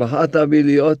 בחרת בי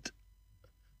להיות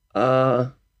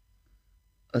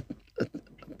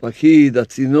הפקיד,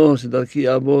 הצינור שדרכי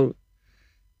יעבור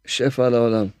שפע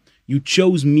לעולם. You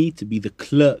chose me to be the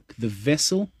clerk, the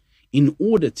vessel, in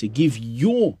order to give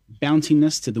your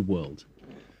bountiness to the world.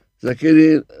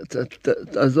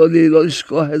 תעזור לי לא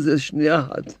לשכוח איזה שנייה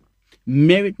אחת.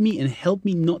 Merit me and help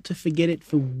me not to forget it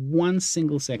for one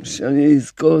single second. שאני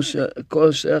אזכור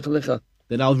שהכל שייך לך.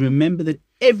 That I'll remember that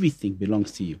everything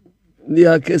belongs to you. לי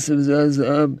הכסף זה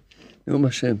הזהב, נאום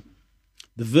השם.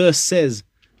 The verse says,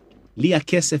 Li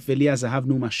hakesef v'li hazahav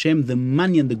num Hashem, the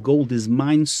money and the gold is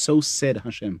mine, so said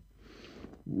Hashem.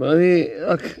 ואני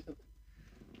רק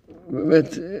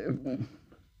באמת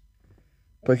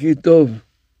פקיד טוב.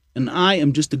 And I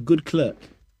am just a good clerk.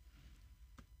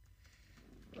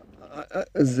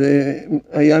 זה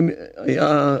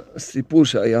היה סיפור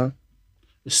שהיה.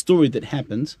 A story that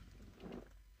happened.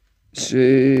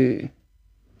 שהיו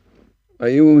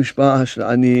משפחה של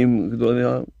עניים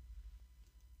גדולה.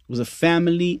 Was a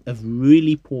family of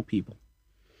really poor people.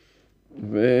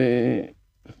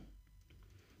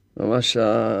 וממש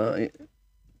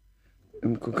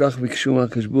הם כל כך ביקשו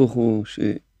מהקדוש ברוך הוא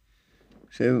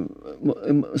שהם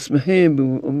שמחים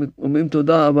ואומרים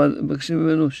תודה, אבל מבקשים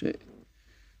ממנו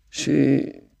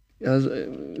שייתן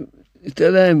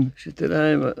להם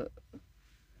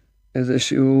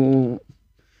איזשהו,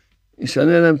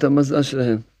 ישנה להם את המזל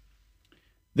שלהם.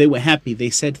 They were happy, they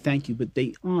said thank you, but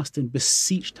they asked and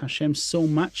beseeched Hashem so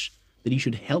much that he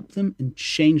should help them and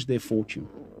change their fortune.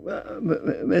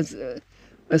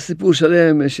 הסיפור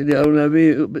שלהם, שליהו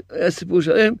הנביא, היה סיפור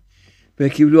שלהם,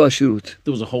 וקיבלו עשירות.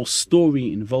 There was a whole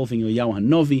story involving Eliyahu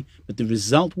Hanavi, but the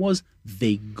result was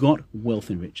they got wealth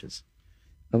and riches.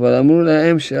 אבל אמרו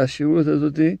להם שהעשירות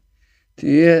הזאת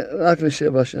תהיה רק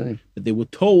ל7 שנים. But they were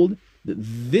told that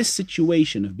this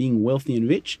situation of being wealthy and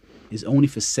rich is only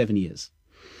for 7 years.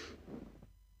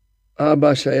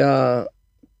 אבא שהיה,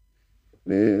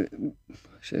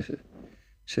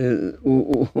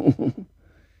 שהוא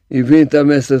הבין את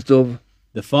המסר טוב.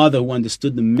 The father who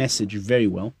understood the message very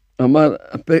well. אמר,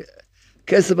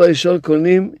 כסף הראשון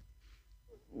קונים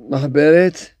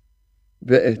מחברת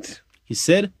ועט. He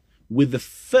said, with the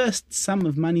first sum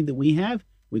of money that we have,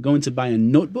 we're going to buy a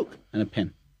notebook and a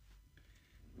pen.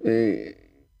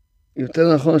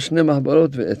 יותר נכון 2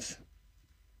 מחברות ועט.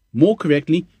 More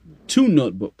correctly, 2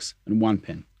 notebooks and 1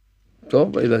 pen.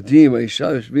 טוב, הילדים,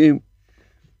 האישה יושבים,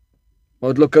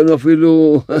 עוד לא קנו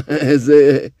אפילו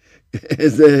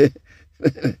איזה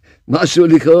משהו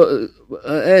לקרוא,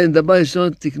 אין, דבר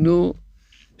ראשון, תקנו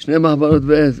 2 מחברות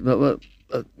ועט,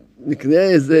 נקנה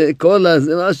איזה קולה,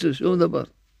 זה משהו, שום דבר.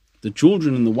 The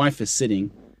children and the wife are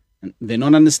sitting, and they're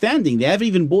not understanding. They haven't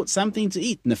even bought something to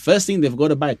eat. And the first thing they've got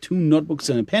to buy are 2 notebooks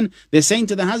and a pen. They're saying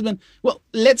to the husband, well,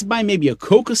 let's buy maybe a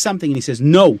Coke or something. And he says,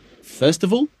 no. First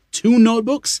of all, 2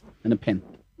 notebooks and a pen.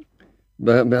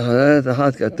 בחברת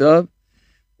אחת כתב,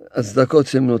 הצדקות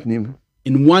שהם נותנים.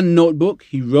 In one notebook,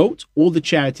 he wrote all the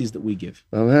charities that we give.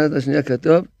 בחברת השנייה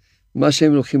כתב, מה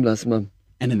שהם לוקחים לעצמם.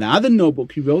 And in the other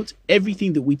notebook, he wrote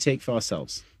everything that we take for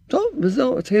ourselves. טוב,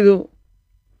 וזהו, התחילו.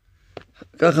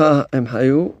 ככה הם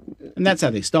חיו, And that's how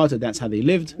they started, that's how they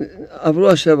lived.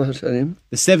 עברו 7 שנים,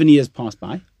 The 7 years passed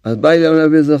by, אז בא אליהם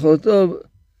הנביא זכור טוב,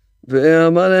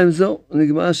 ואמר להם זהו,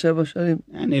 נגמר 7 שנים.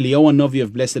 and Eliyahu Hanavi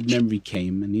of blessed memory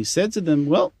came, and he said to them,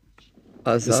 well,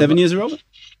 אז the 7 years are over.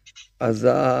 אז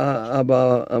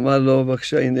האבא אמר לו,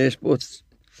 בבקשה, הנה יש פה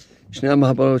שני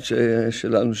המחברות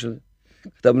שלנו,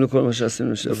 כתבנו כל מה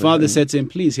שעשינו. The father said to him,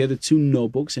 please, here are the 2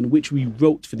 notebooks in which we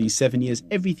wrote for these 7 years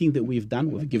everything that we've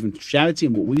done, we've given charity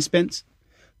and what we've spent.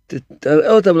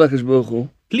 תראה אותם לקדוש ברוך הוא,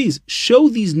 Please, show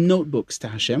these notebooks to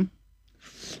Hashem,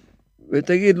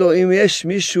 ותגיד לו, אם יש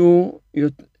מישהו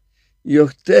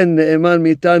יותר נאמן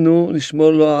מאיתנו,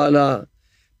 לשמור לו על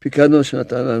הפיקדון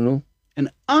שנתן לנו, and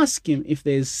ask him if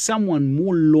there's someone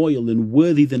more loyal and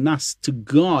worthy than us to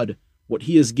guard what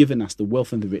he has given us, the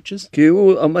wealth and the riches. כי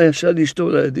הוא אמר ישר לאשתו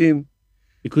ולילדים,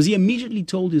 Because he immediately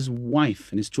told his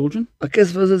wife and his children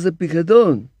הכסף הזה זה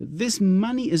פיקדון. that this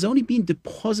money is only being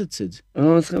deposited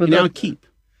אנחנו צריכים in our לדעת, keep.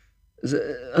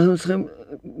 אנחנו צריכים,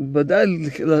 ודאי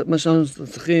מה שאנחנו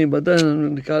צריכים, ודאי אנחנו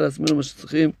נקרא לעצמנו מה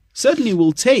שצריכים, Certainly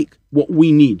we'll take what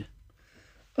we need.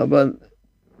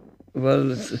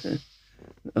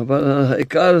 אבל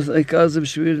העיקר זה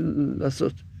בשביל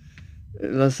לעשות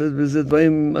בזה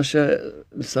דברים, מה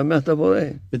שמשמח את הבורא.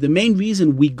 But the main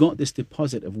reason we got this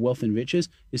deposit of wealth and riches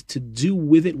is to do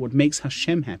with it what makes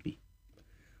Hashem happy.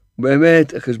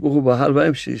 באמת, הקדוש ברוך הוא בחר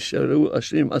בהם שישארו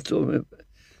עשירים עד סוף,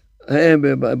 הם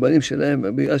והבנים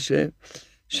שלהם, בגלל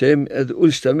שהם ידעו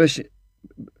להשתמש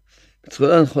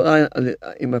בצורה נכונה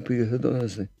עם הפיקדון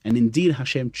הזה. And indeed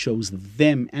Hashem chose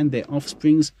them and their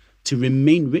offsprings to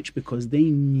remain rich because they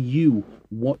knew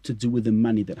what to do with the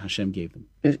money that Hashem gave them.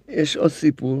 יש עוד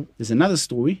סיפור, There's another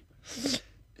story.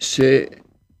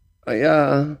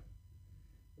 שהיה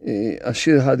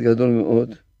עשיר אחד גדול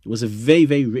מאוד, It was a very,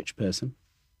 very rich person,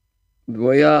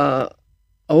 והוא היה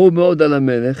אהוב מאוד על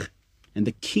המלך, and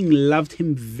the king loved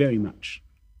him very much.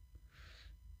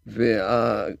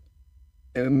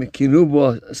 והם קינאו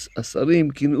בו,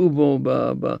 השרים קינאו בו,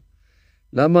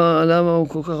 למה הוא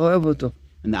כל כך אוהב אותו?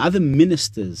 And the other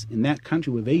ministers in that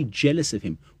country were very jealous of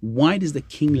him. Why does the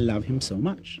king love him so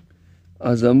much?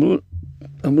 אז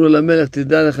אמרו למלך,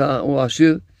 תדע לך, הוא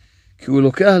עשיר, כי הוא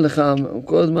לוקח לך,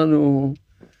 כל הזמן הוא,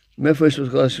 מאיפה יש לו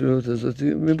את כל השירות הזאת?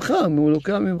 ממך, הוא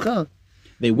לוקח ממך.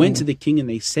 They went to the king and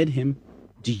they said to him,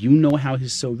 do you know how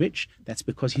he's so rich? That's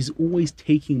because he's always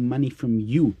taking money from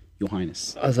you, your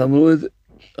highness. אז אמרו את זה,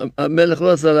 המלך לא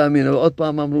רצה להאמין, אבל עוד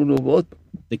פעם אמרו לו, ועוד פעם.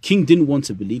 The king didn't want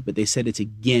to believe, but they said it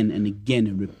again and again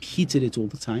and repeated it all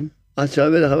the time. עד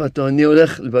שהמלך אמר, טוב, אני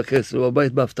הולך לבקר אצלו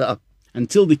בבית בהפתעה.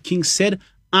 Until the king said,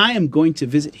 I am going to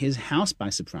visit his house by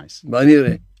surprise. ואני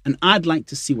אראה. And I'd like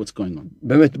to see what's going on.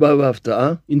 באמת בא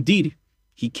בהפתעה, Indeed,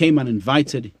 he came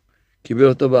uninvited. קיבל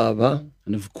אותו באהבה,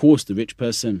 And of course, the rich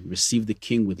person received the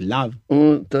king with love.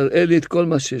 הוא תראה לי את כל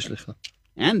מה שיש לך.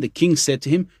 And the king said to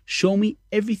him, show me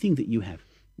everything that you have.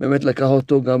 באמת לקח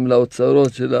אותו גם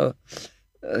לאוצרות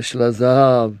של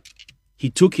הזהב. He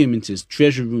took him into his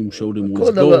treasure room, showed him all כל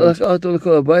his דבר, gold. לקח אותו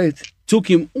לכל הבית. Took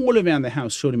him all around the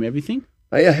house, showed him everything.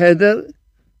 היה חדר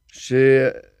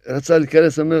שרצה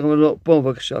להיכנס, המלך אמר לו, פה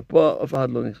בבקשה, פה אף אחד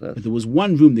לא נכנס. But there was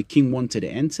one room the king wanted to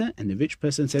enter, and the rich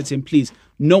person said to him, please,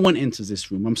 no one enters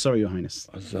this room. I'm sorry, your highness.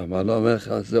 אז אמר לו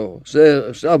המלך, זהו,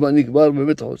 עכשיו אני כבר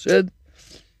באמת חושד,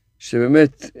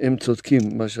 שבאמת הם צודקים.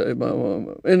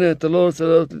 הנה, אתה לא רוצה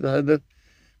לראות את החדר,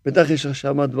 בטח יש לך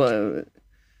שם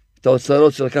את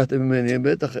האוצרות שלקחתם ממני,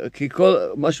 בטח, כי כל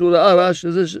מה שהוא ראה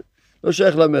שזה לא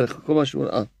שייך למלך, כל מה שהוא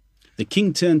ראה. The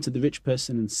king turned to the rich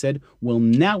person and said, well,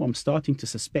 now I'm starting to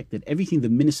suspect that everything the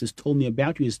ministers told me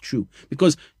about you is true,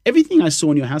 because everything I saw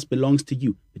in your house belongs to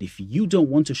you. But if you don't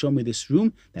want to show me this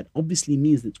room, that obviously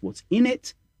means that what's in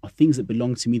it are things that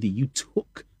belong to me that you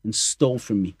took and stole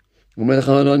from me. המלך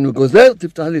אמר לו, אני גוזר,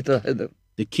 תפתח לי את החדר.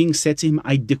 The king said to him,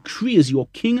 I decree as your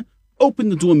king, open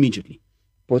the door immediately.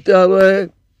 פותח רואה,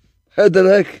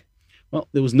 חדר ריק. Well,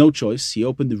 there was no choice. He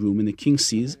opened the room and the king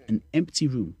sees an empty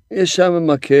room. יש שם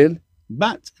מקל,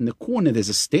 But in the corner there's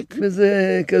a stick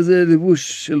וזה כזה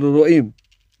לבוש של רועים.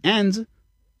 and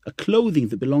a clothing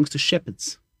that belongs to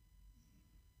shepherds.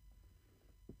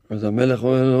 אז המלך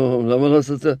אומר לו, למה לא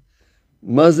רצית?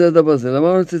 מה זה הדבר הזה? למה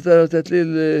לא רצית לתת לי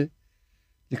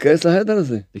להיכנס לחדר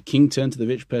הזה? The king turned to the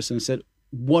rich person and said,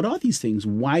 what are these things?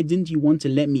 Why didn't you want to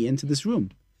let me into this room?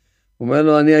 הוא אומר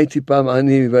לו, אני הייתי פעם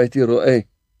עני והייתי רועה.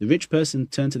 The rich person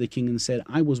turned to the king and said,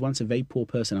 I was once a very poor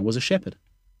person. I was a shepherd.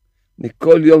 אני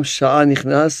כל יום שעה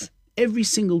נכנס, Every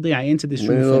single day I enter this room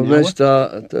ואני for an לובש hour.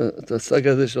 את השק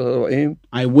הזה של הרועים,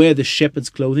 I wear the shepherd's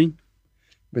clothing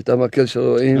ואת המקל של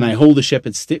הרועים, and I hold the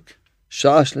shepherd's stick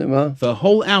שעה שלמה, for a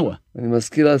whole hour. אני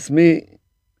מזכיר לעצמי,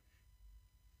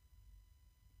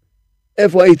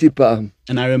 איפה הייתי פעם.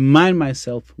 And I remind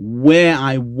myself where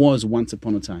I was once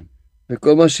upon a time.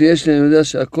 וכל מה שיש לי, אני יודע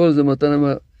שהכל זה מתנה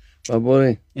מהבורא.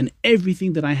 And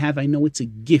everything that I have, I know it's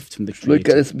a gift from the שלא Creator.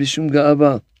 ייכנס בי שום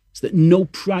גאווה. So that no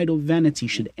pride or vanity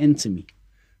should enter me.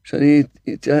 שאני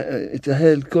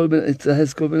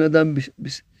אתייחס כל בן אדם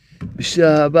בשיא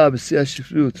האהבה, בשיא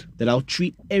השפלות. That I'll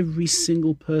treat every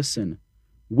single person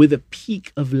with a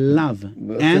peak of love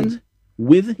and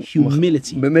with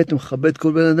humility. באמת הוא מכבד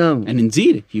כל בן אדם. And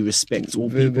indeed, he respects all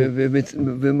people.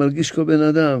 ומרגיש כל בן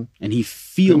אדם. And he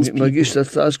feels people. מרגיש את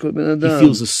הצער של כל בן He אדם.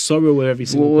 feels the sorrow of every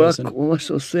single person. הוא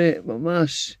ממש עושה, הוא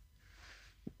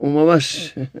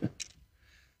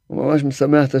ממש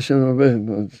משמח את השם הרבה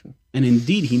מאוד. And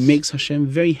indeed, he makes Hashem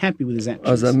very happy with his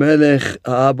אז actions. המלך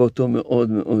אהב אותו מאוד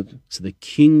מאוד. So the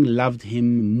king loved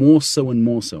him more so and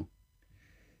more so.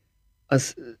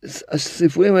 אז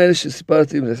הסיפורים האלה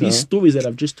שסיפרתי לך, These stories that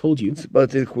I've just told you,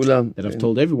 סיפרתי לכולם, that I've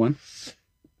told everyone,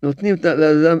 נותנים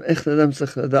לאדם, איך האדם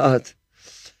צריך לדעת.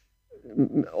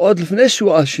 עוד לפני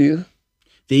שהוא עשיר,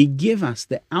 they give us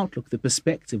the outlook, the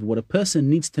perspective, what a person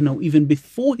needs to know even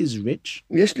before he's rich.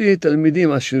 יש לי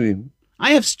תלמידים עשירים, I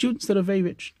have students that are very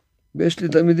rich, ויש לי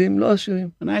תלמידים לא עשירים.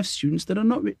 and I have students that are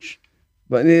not rich.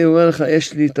 ואני אומר לך,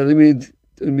 יש לי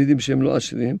תלמידים שהם לא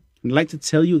עשירים, I'd like to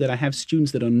tell you that I have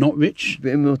students that are not rich,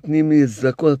 והם נותנים לי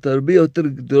צדקות הרבה יותר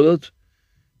גדולות,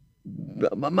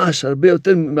 ממש הרבה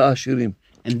יותר מהעשירים.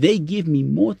 and they give me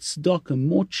more tzedakah,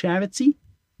 more charity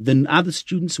than other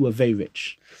students who are very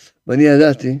rich. ואני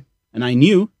ידעתי And I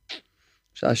knew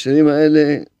שהעשירים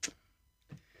האלה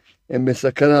הם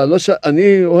בסכנה. לא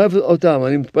אני אוהב אותם,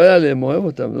 אני מתפלל עליהם, אוהב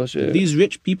אותם. לא these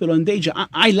rich people are in danger.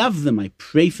 I love them. I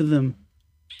pray for them.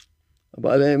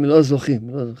 אבל הם לא זוכים,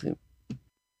 לא זוכים.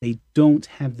 They don't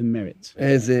have the merit.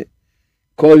 איזה,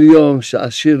 כל יום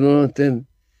שהעשיר לא נותן,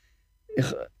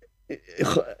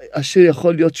 עשיר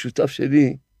יכול להיות שותף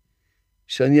שלי,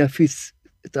 שאני אפיץ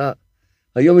את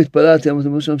היום התפללתי, אמרתי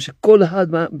שם שכל אחד,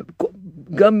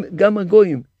 גם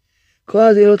הגויים, כל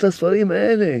אחד יהיה לו את הספרים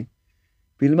האלה,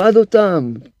 וילמד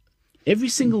אותם. Every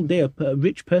single day, a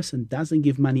rich person doesn't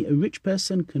give money. A rich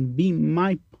person can be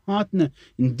my partner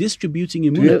in distributing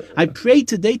emunah. I pray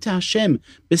today to Hashem,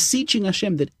 beseeching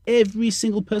Hashem that every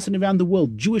single person around the world,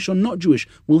 Jewish or not Jewish,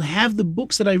 will have the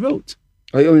books that I wrote.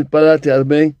 היום התפללתי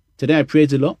הרבה, Today I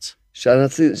prayed a lot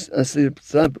שהנשיא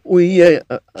טראמפ, הוא יהיה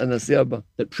הנשיא הבא.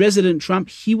 that President Trump,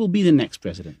 he will be the next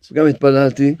president. גם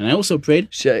התפללתי, And I also prayed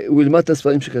שהוא ילמד את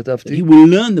הספרים that שכתבתי, he will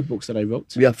learn the books that I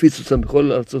wrote ויפיץ אותם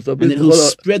בכל ארצות and הברית, that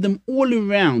he'll spread them all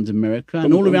around America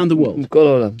and all around the world, בכל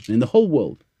העולם. and in the whole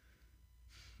world.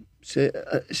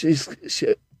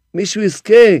 שמישהו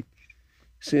יזכה,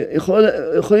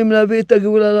 שיכולים להביא את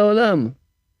הגאולה לעולם.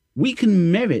 We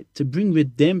can merit to bring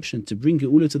redemption, to bring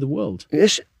geula to the world.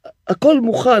 יש, הכל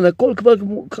מוכן, הכל כבר,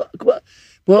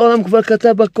 בעולם כבר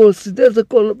כתב הכל, סידר את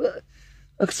הכל,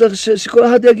 שכל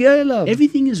אחד יגיע אליו.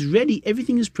 Everything is ready.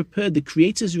 Everything is prepared. The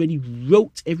Creator's already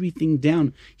wrote everything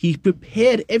down. He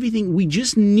prepared everything. We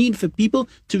just need for people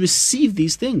to receive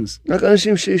these things. רק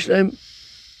אנשים שיש להם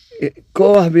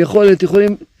כוח ויכולת,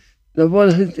 יכולים לבוא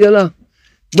להחליט, יאללה,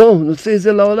 בואו, נוציא את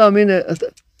זה לעולם, הנה,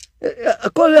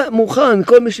 הכל מוכן,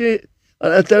 כל מי ש...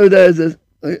 אתה יודע את זה,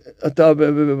 אתה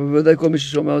בוודאי כל מי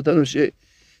ששומע אותנו,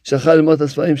 ששכל ללמוד את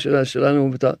הספרים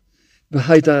שלנו,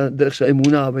 וחי את הדרך של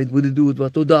האמונה, וההתבודדות,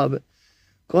 והתודה,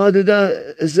 כל אחד יודע,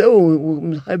 זהו,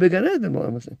 הוא חי בגן עדן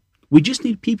בעולם הזה. We just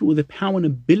need people with the power and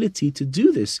ability to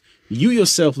do this. You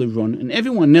yourself, Lebron, and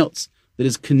everyone else that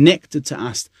is connected to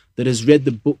us, that has read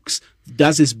the books,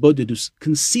 does this bodedus,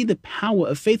 can see the power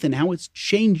of faith and how it's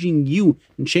changing you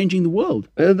and changing the world.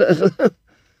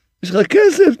 יש לך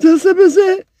כסף, תעשה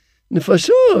בזה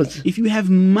נפשות. If you have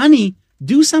money,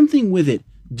 do something with it.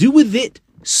 Do with it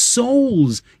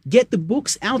souls. Get the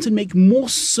books out and make more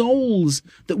souls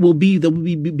that will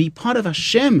be part of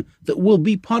Hashem, that will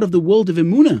be part of the world of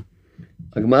Emunah.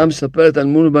 הגמרא מספרת על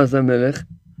מונבז המלך,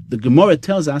 The Gemara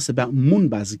tells us about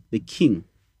Munbaz, the king.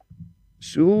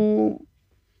 שהוא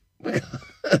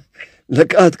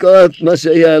לקח את כל מה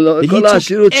שהיה לו, That כל he took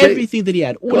העשירות, everything that he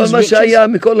had, all כל his מה riches. שהיה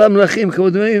מכל המלכים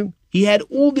קודמים, He had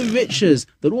all the riches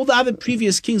that all the other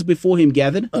previous kings before him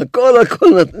gathered. הכל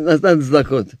נתן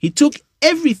צדקות. He took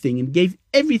everything and gave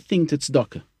everything to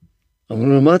tzedakah. אמרו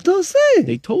לו, מה אתה עושה?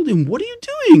 They told him, what are you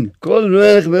doing? כל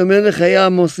מלך ומלך היה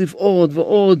מוסיף עוד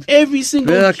ועוד, Every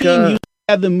single king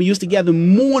used to gather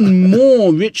more and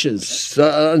more riches.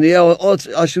 נהיה עוד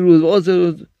עשירות ועוד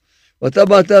עשירות, ואתה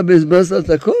באת בזבזת את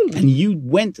הכל. And you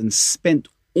went and spent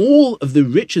all of the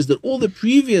riches that all the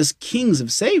previous kings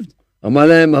have saved. אמר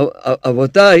להם,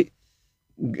 אבותיי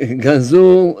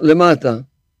גנזו למטה,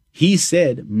 He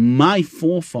said, my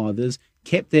forefathers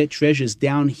kept their treasures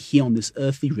down here on this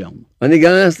earthly realm. אני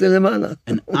גנזתי למעלה.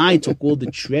 And I took all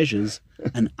the treasures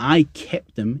and I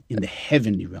kept them in the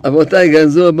heavenly realm. אבותיי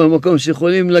גנזו במקום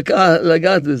שיכולים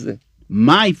לגעת בזה.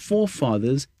 My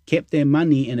forefathers kept their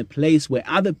money in a place where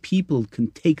other people can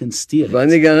take and steal it.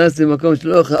 ואני גנזתי במקום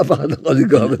שלא אף אחד יכול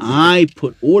לגוע בזה. I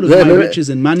put all of my riches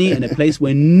and money in a place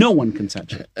where no one can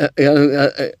touch it.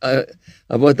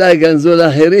 אבותיי גנזו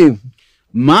לאחרים.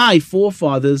 My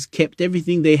forefathers kept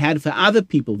everything they had for other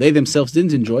people. They themselves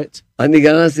didn't enjoy it. אני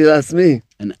גנזתי לעצמי.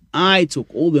 And I took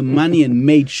all the money and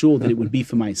made sure that it would be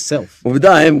for myself.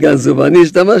 עובדה, הם גנזו ואני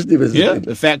השתמשתי בזה.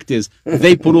 The fact is,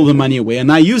 they put all the money away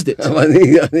and I used it. אבל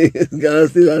אני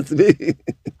גנזתי לעצמי.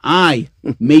 I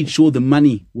made sure the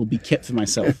money will be kept for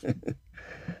myself.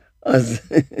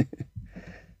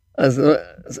 אז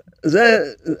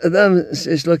זה אדם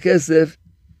שיש לו כסף,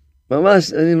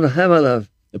 ממש אני מלחם עליו.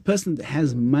 The person that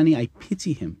has money, I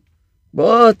pity him.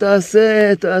 בוא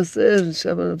תעשה,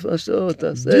 שם נפשות,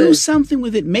 תעשה. Do something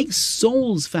with it. Make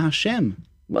souls for Hashem.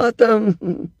 מה אתה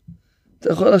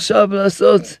יכול עכשיו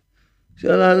לעשות?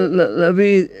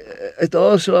 להביא את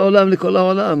האור של העולם לכל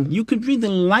העולם. You could bring the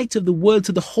light of the word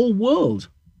to the whole world.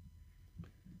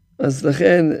 אז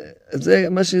לכן, זה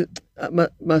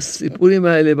מהסיפורים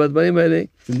האלה, בדברים האלה,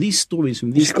 From these stories,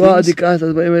 from these לשקוע things, עדיקה את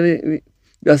הדברים האלה,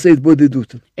 יעשה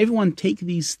התבודדות. everyone take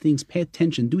these things, pay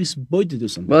attention, do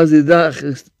something. ואז ידע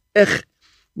איך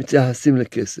מתייחסים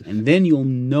לכסף. And then you'll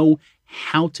know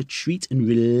how to treat and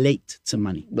relate to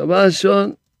money. דבר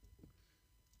ראשון,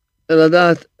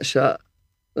 לדעת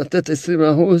לתת 20%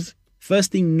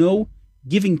 First thing, know,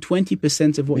 giving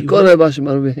 20% of what you מכל earn, רבע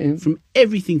שמרוויחים. from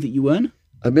everything that you earn.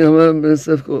 רבי נחמן בן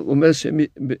יוסף אומר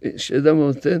שאדם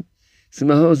נותן 20%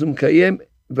 הוא מקיים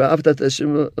ואהבת את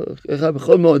השם אלוהיך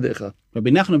בכל מאודיך. Rabbi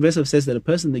Nachman of Breslov says that a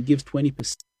person that gives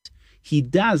 20%, he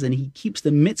does and he keeps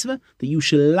the mitzvah that you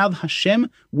shall love Hashem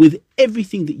with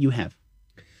everything that you have.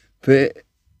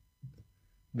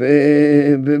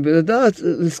 ולדעת,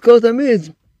 לזכור תמיד,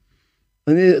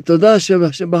 תודה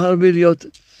שהשם בחר בי להיות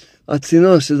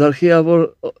הצינור שדרכי יעבור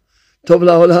טוב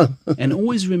לעולם. And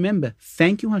always remember,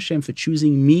 thank you Hashem for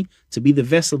choosing me to be the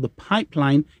vessel, the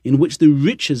pipeline in which the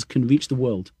riches can reach the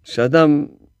world. כשאדם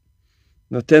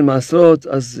נותן מעשרות,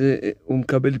 אז הוא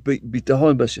מקבל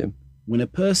ביטחון בשם. When a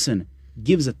person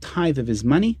gives a tithe of his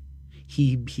money,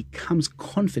 he becomes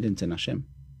confident in Hashem.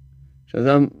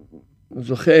 כשאדם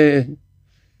זוכה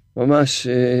ממש,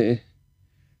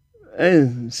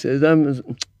 אין, שאדם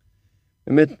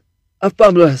באמת, אף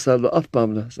פעם לא יחסר לו, אף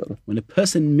פעם לא יחסר לו. When a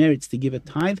person merits to give a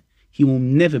tithe, he will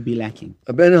never be lacking.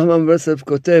 רבי נחמן ברסלב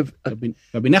כותב,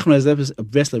 Rabbi Nachman of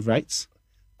Breslov writes,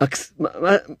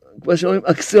 כמו שאומרים,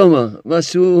 אקסיומה,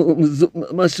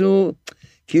 משהו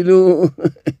כאילו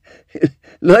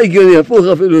לא הגיוני, הפוך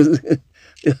אפילו.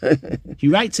 he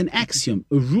writes an axiom,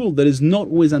 a rule that is not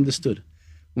always understood.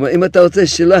 אם אתה רוצה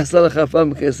שלא יחסר לך אף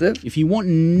פעם כסף, If you want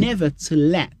never to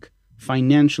lack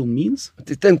financial means,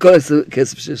 תיתן כל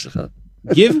הכסף שיש לך.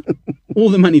 give all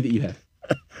the money that you have.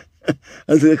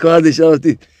 אז כל אחד ישאל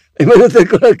אותי, אם אני נותן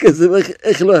כל הכסף,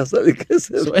 איך לא יחסר לי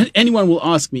כסף? So anyone will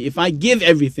ask me, if I give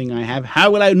everything I have,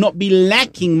 how will I not be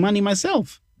lacking money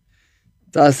myself?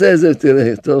 תעשה את זה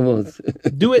ותראה, טוב מאוד.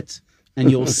 Do it,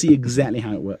 and you'll see exactly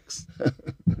how it works.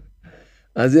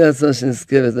 אז יהיה רצון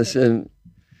שנזכר את השם,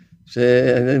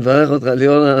 שאני מברך אותך,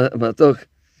 ליאור המתוק,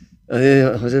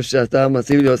 אני חושב שאתה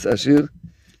מתאים להיות עשיר.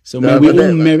 So may we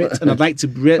all merit, and I'd like to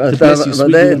bless you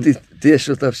sweetly. תהיה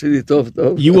שותף שלי טוב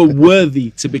טוב. You are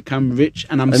worthy to become rich,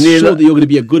 and I'm sure that you're going to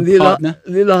be a good partner.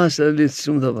 לי לא חסר לי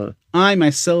שום דבר. I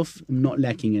myself am not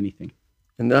lacking anything.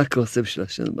 אני רק רוצה בשביל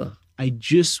השם בך. I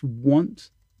just want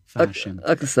for Hashem.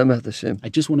 רק לשמח את השם. I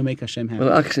just want to make Hashem happy.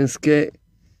 רק שנזכה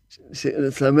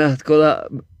לשמח את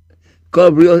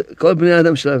כל בני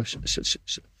האדם של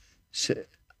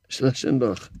השם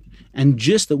בך. And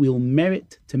just that we'll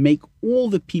merit to make all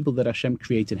the people that Hashem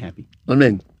created happy.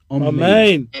 אמן.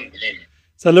 Amen.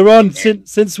 So, Laron,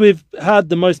 since we've had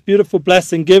the most beautiful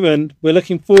blessing given, we're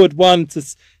looking forward, one, to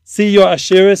see your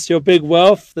ashiris, your big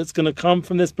wealth that's going to come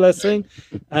from this blessing.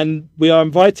 And we are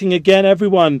inviting again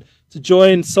everyone to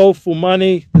join Soulful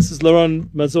Money. This is Laron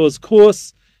Mazor's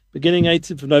course, beginning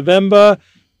 18th of November.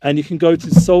 And you can go to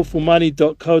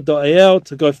soulfulmoney.co.il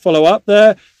to go follow up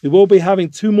there. We will be having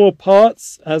 2 more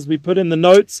parts, as we put in the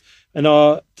notes and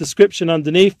our description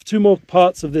underneath. 2 more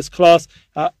parts of this class.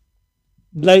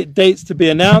 Late dates to be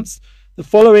announced. The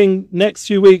following next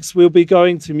few weeks, we'll be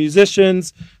going to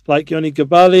musicians like Yoni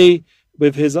Gabali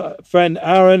with his friend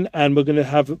Aaron, and we're going to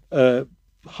have a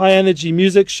high energy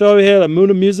music show here,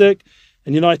 Amuna Music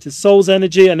and United Souls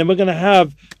Energy. And then we're going to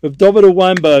have with David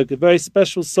Weinberg, a very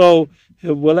special soul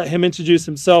We'll let him introduce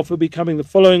himself. He'll be coming the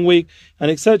following week,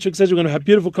 and etc. etc. We're going to have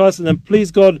beautiful classes, and then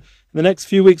please God, in the next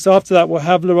few weeks after that, we'll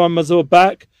have Laron Mazur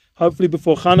back, hopefully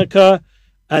before Hanukkah.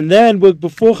 And then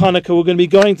before Hanukkah, we're going to be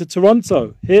going to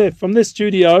Toronto, here from this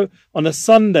studio on a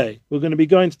Sunday. We're going to be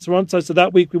going to Toronto, so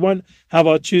that week we won't have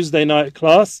our Tuesday night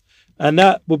class. And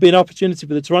that will be an opportunity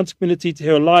for the Toronto community to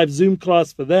hear a live Zoom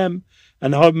class for them.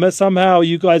 And somehow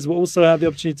you guys will also have the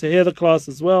opportunity to hear the class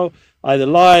as well, either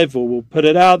live or we'll put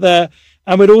it out there.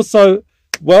 And we'd also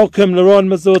welcome Laron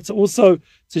Mazur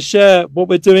to share what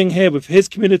we're doing here with his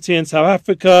community in South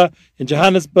Africa, in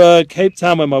Johannesburg, Cape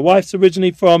Town, where my wife's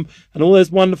originally from, and all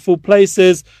those wonderful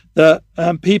places that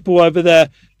people over there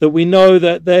that we know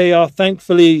that they are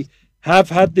thankfully have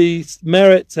had the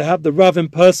merit to have the Rav in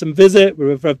person visit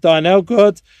with Rav Dayan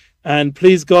Elgod, and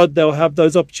please God they'll have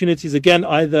those opportunities again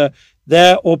either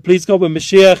there or please God with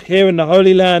Mashiach here in the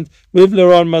Holy Land with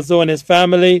Laron Mazur and his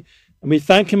family. And we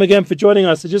thank him again for joining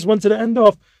us. I just wanted to end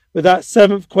off with that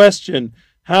seventh question.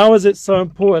 How is it so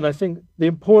important? I think the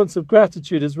importance of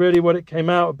gratitude is really what it came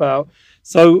out about.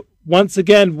 So once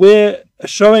again, we're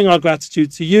showing our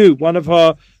gratitude to you, one of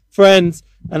our friends,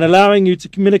 and allowing you to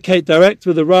communicate direct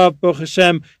with the Rav, Baruch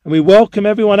Hashem. And we welcome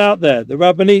everyone out there. The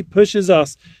Rabbanit pushes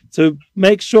us to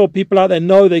make sure people out there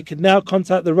know they can now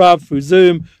contact the Rav through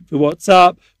Zoom, through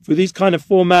WhatsApp, through these kind of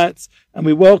formats. And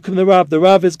we welcome the Rav. The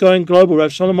Rav is going global,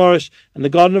 Rav Shalom Arush, and the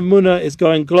Garden of Munah is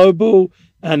going global.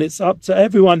 And it's up to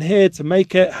everyone here to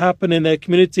make it happen in their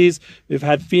communities. We've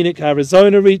had Phoenix,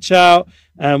 Arizona reach out.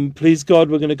 And please God,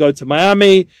 we're going to go to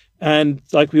Miami. And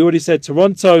like we already said,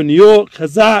 Toronto, New York,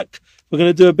 Chazak. We're going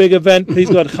to do a big event. Please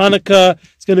God, Hanukkah.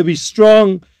 It's going to be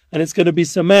strong. And it's going to be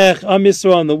Samech, Am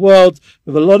Yisrael in the world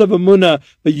with a lot of Amunah.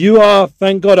 But you are,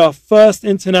 thank God, our first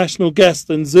international guest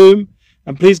on Zoom.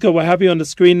 And please God, we'll have you on the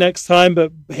screen next time.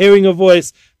 But hearing your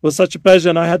voice was such a pleasure,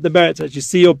 and I had the merit to actually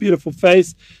see your beautiful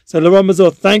face. So Laron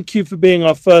Mazur, thank you for being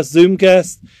our first Zoom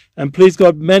guest. And please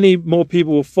God, many more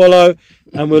people will follow.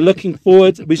 And we're looking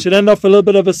forward. We should end off a little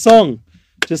bit of a song.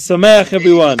 Just Sameach,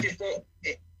 everyone.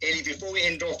 Eli, before we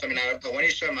end off, I want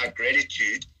to show my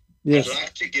gratitude. Yes. I'd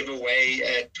like to give away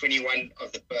 21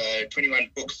 of the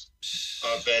 21 books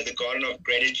of the Garden of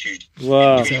Gratitude.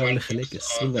 Wow. 21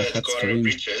 books of the Garden of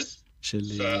Riches. So,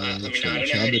 I don't know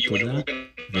how you want to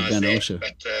organize that,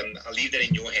 but I'll leave that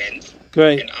in your hands.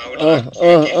 Great. And I would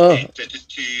like to just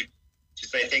to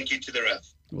say thank you to the Rav.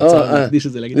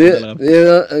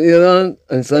 לירון,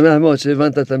 אני שמח מאוד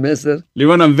שהבנת את המסר.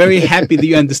 Liron, I'm very happy that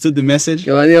you understood the message.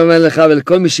 ואני אומר לך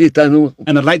ולכל מי שאיתנו,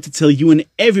 And I'd like to tell you and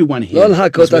everyone here, לא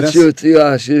לחכות עד שיהיו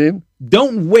העשירים.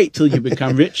 don't wait till you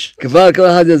become rich. כבר כל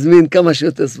אחד יזמין כמה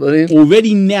שיותר ספרים.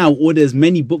 Already now order as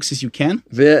many books as you can.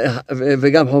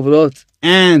 וגם חוברות.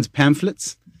 And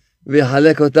pamphlets.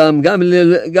 ויחלק אותם גם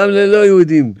ללא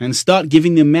יהודים. And start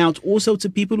giving them out also to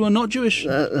people who are not Jewish.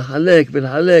 לחלק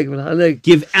ולחלק ולחלק.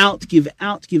 Give out, give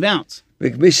out, give out.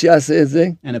 ומי שיעשה את זה,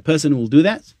 And a person who will do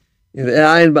that,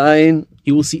 יראה עין בעין,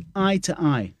 he will see eye to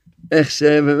eye. איך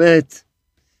שבאמת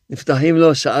נפתחים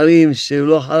לו שערים שהוא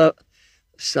לא חלק,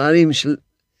 שערים של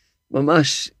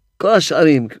ממש, כל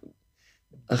השערים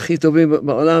הכי טובים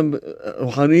בעולם,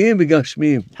 רוחניים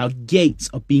וגשמיים. How gates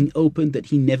are being opened that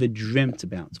he never dreamt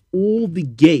about. All the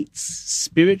gates,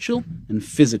 spiritual and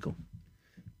physical.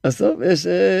 אז טוב, יש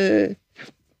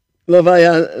לא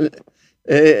בעיה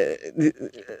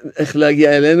איך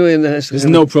להגיע אלינו. There's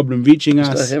no problem reaching יש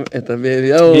us. לכם את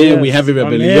אביליהו. Here we have I'm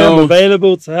Rabbi here, I'm Leo.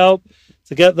 available to help.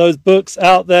 To get those books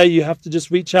out there, you have to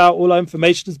just reach out. All our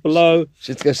information is below.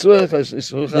 שיתקשרו לך,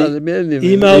 שישלחו לך למיילים.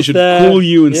 They Emails should there. call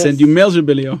you and Yes. send you mails,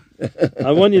 Rabbi Leo.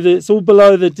 I want you to, it's all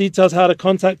below the details how to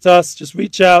contact us. Just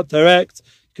reach out, direct.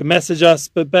 You can message us,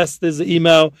 but best is the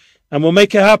email. And we'll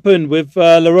make it happen with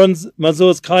Laron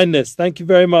Mazur's kindness. Thank you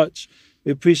very much.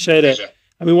 We appreciate it. Pleasure.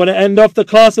 And we want to end off the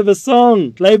class with a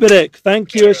song. Lebedik.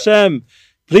 Thank you, Hashem.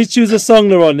 Please choose a song,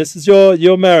 Laron. This is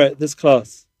your merit, this class.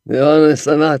 לירון,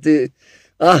 שמחתי.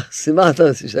 שמחת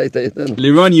אותי שהיית איתנו.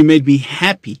 Liron, you made me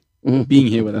happy being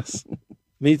here with us.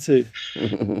 Me too.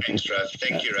 Thanks, Rav.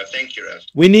 Thank you, Rav. Thank you, Rav.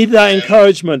 We need that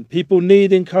encouragement. People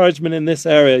need encouragement in this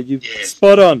area. You Yes.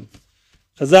 spot on.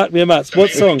 Chazak Miyamatz. What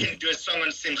Maybe song? We can do a song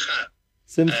on Simcha.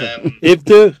 Simcha.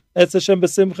 Ibdu. Etz Hashem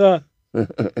b'simcha.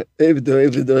 עבדו,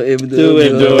 עבדו, עבדו.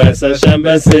 Do Etz Hashem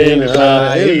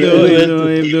b'simcha.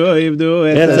 Ibdu.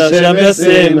 Etz Hashem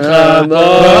b'simcha. Bo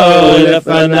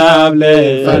lefanav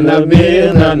lefanav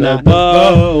birnana.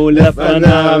 Bo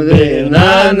lefanav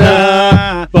birnana.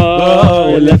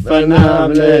 Bo lefanav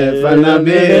lefanav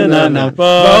birnana.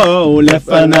 Bo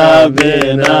lefanav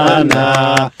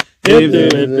birnana.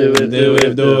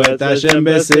 עבדו את השם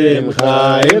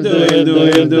בשמחה,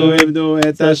 עבדו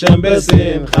את השם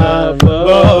בשמחה,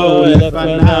 בואו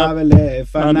לפניו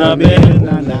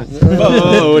ברננה,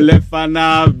 בואו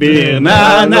לפניו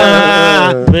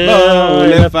ברננה, בואו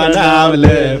לפניו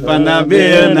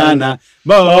ברננה,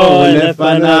 בואו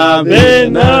לפניו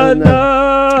ברננה.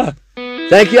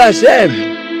 Thank you, Hashem.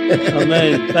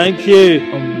 Amen. Thank you.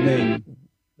 Amen.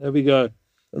 There we go.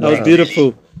 That was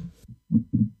beautiful.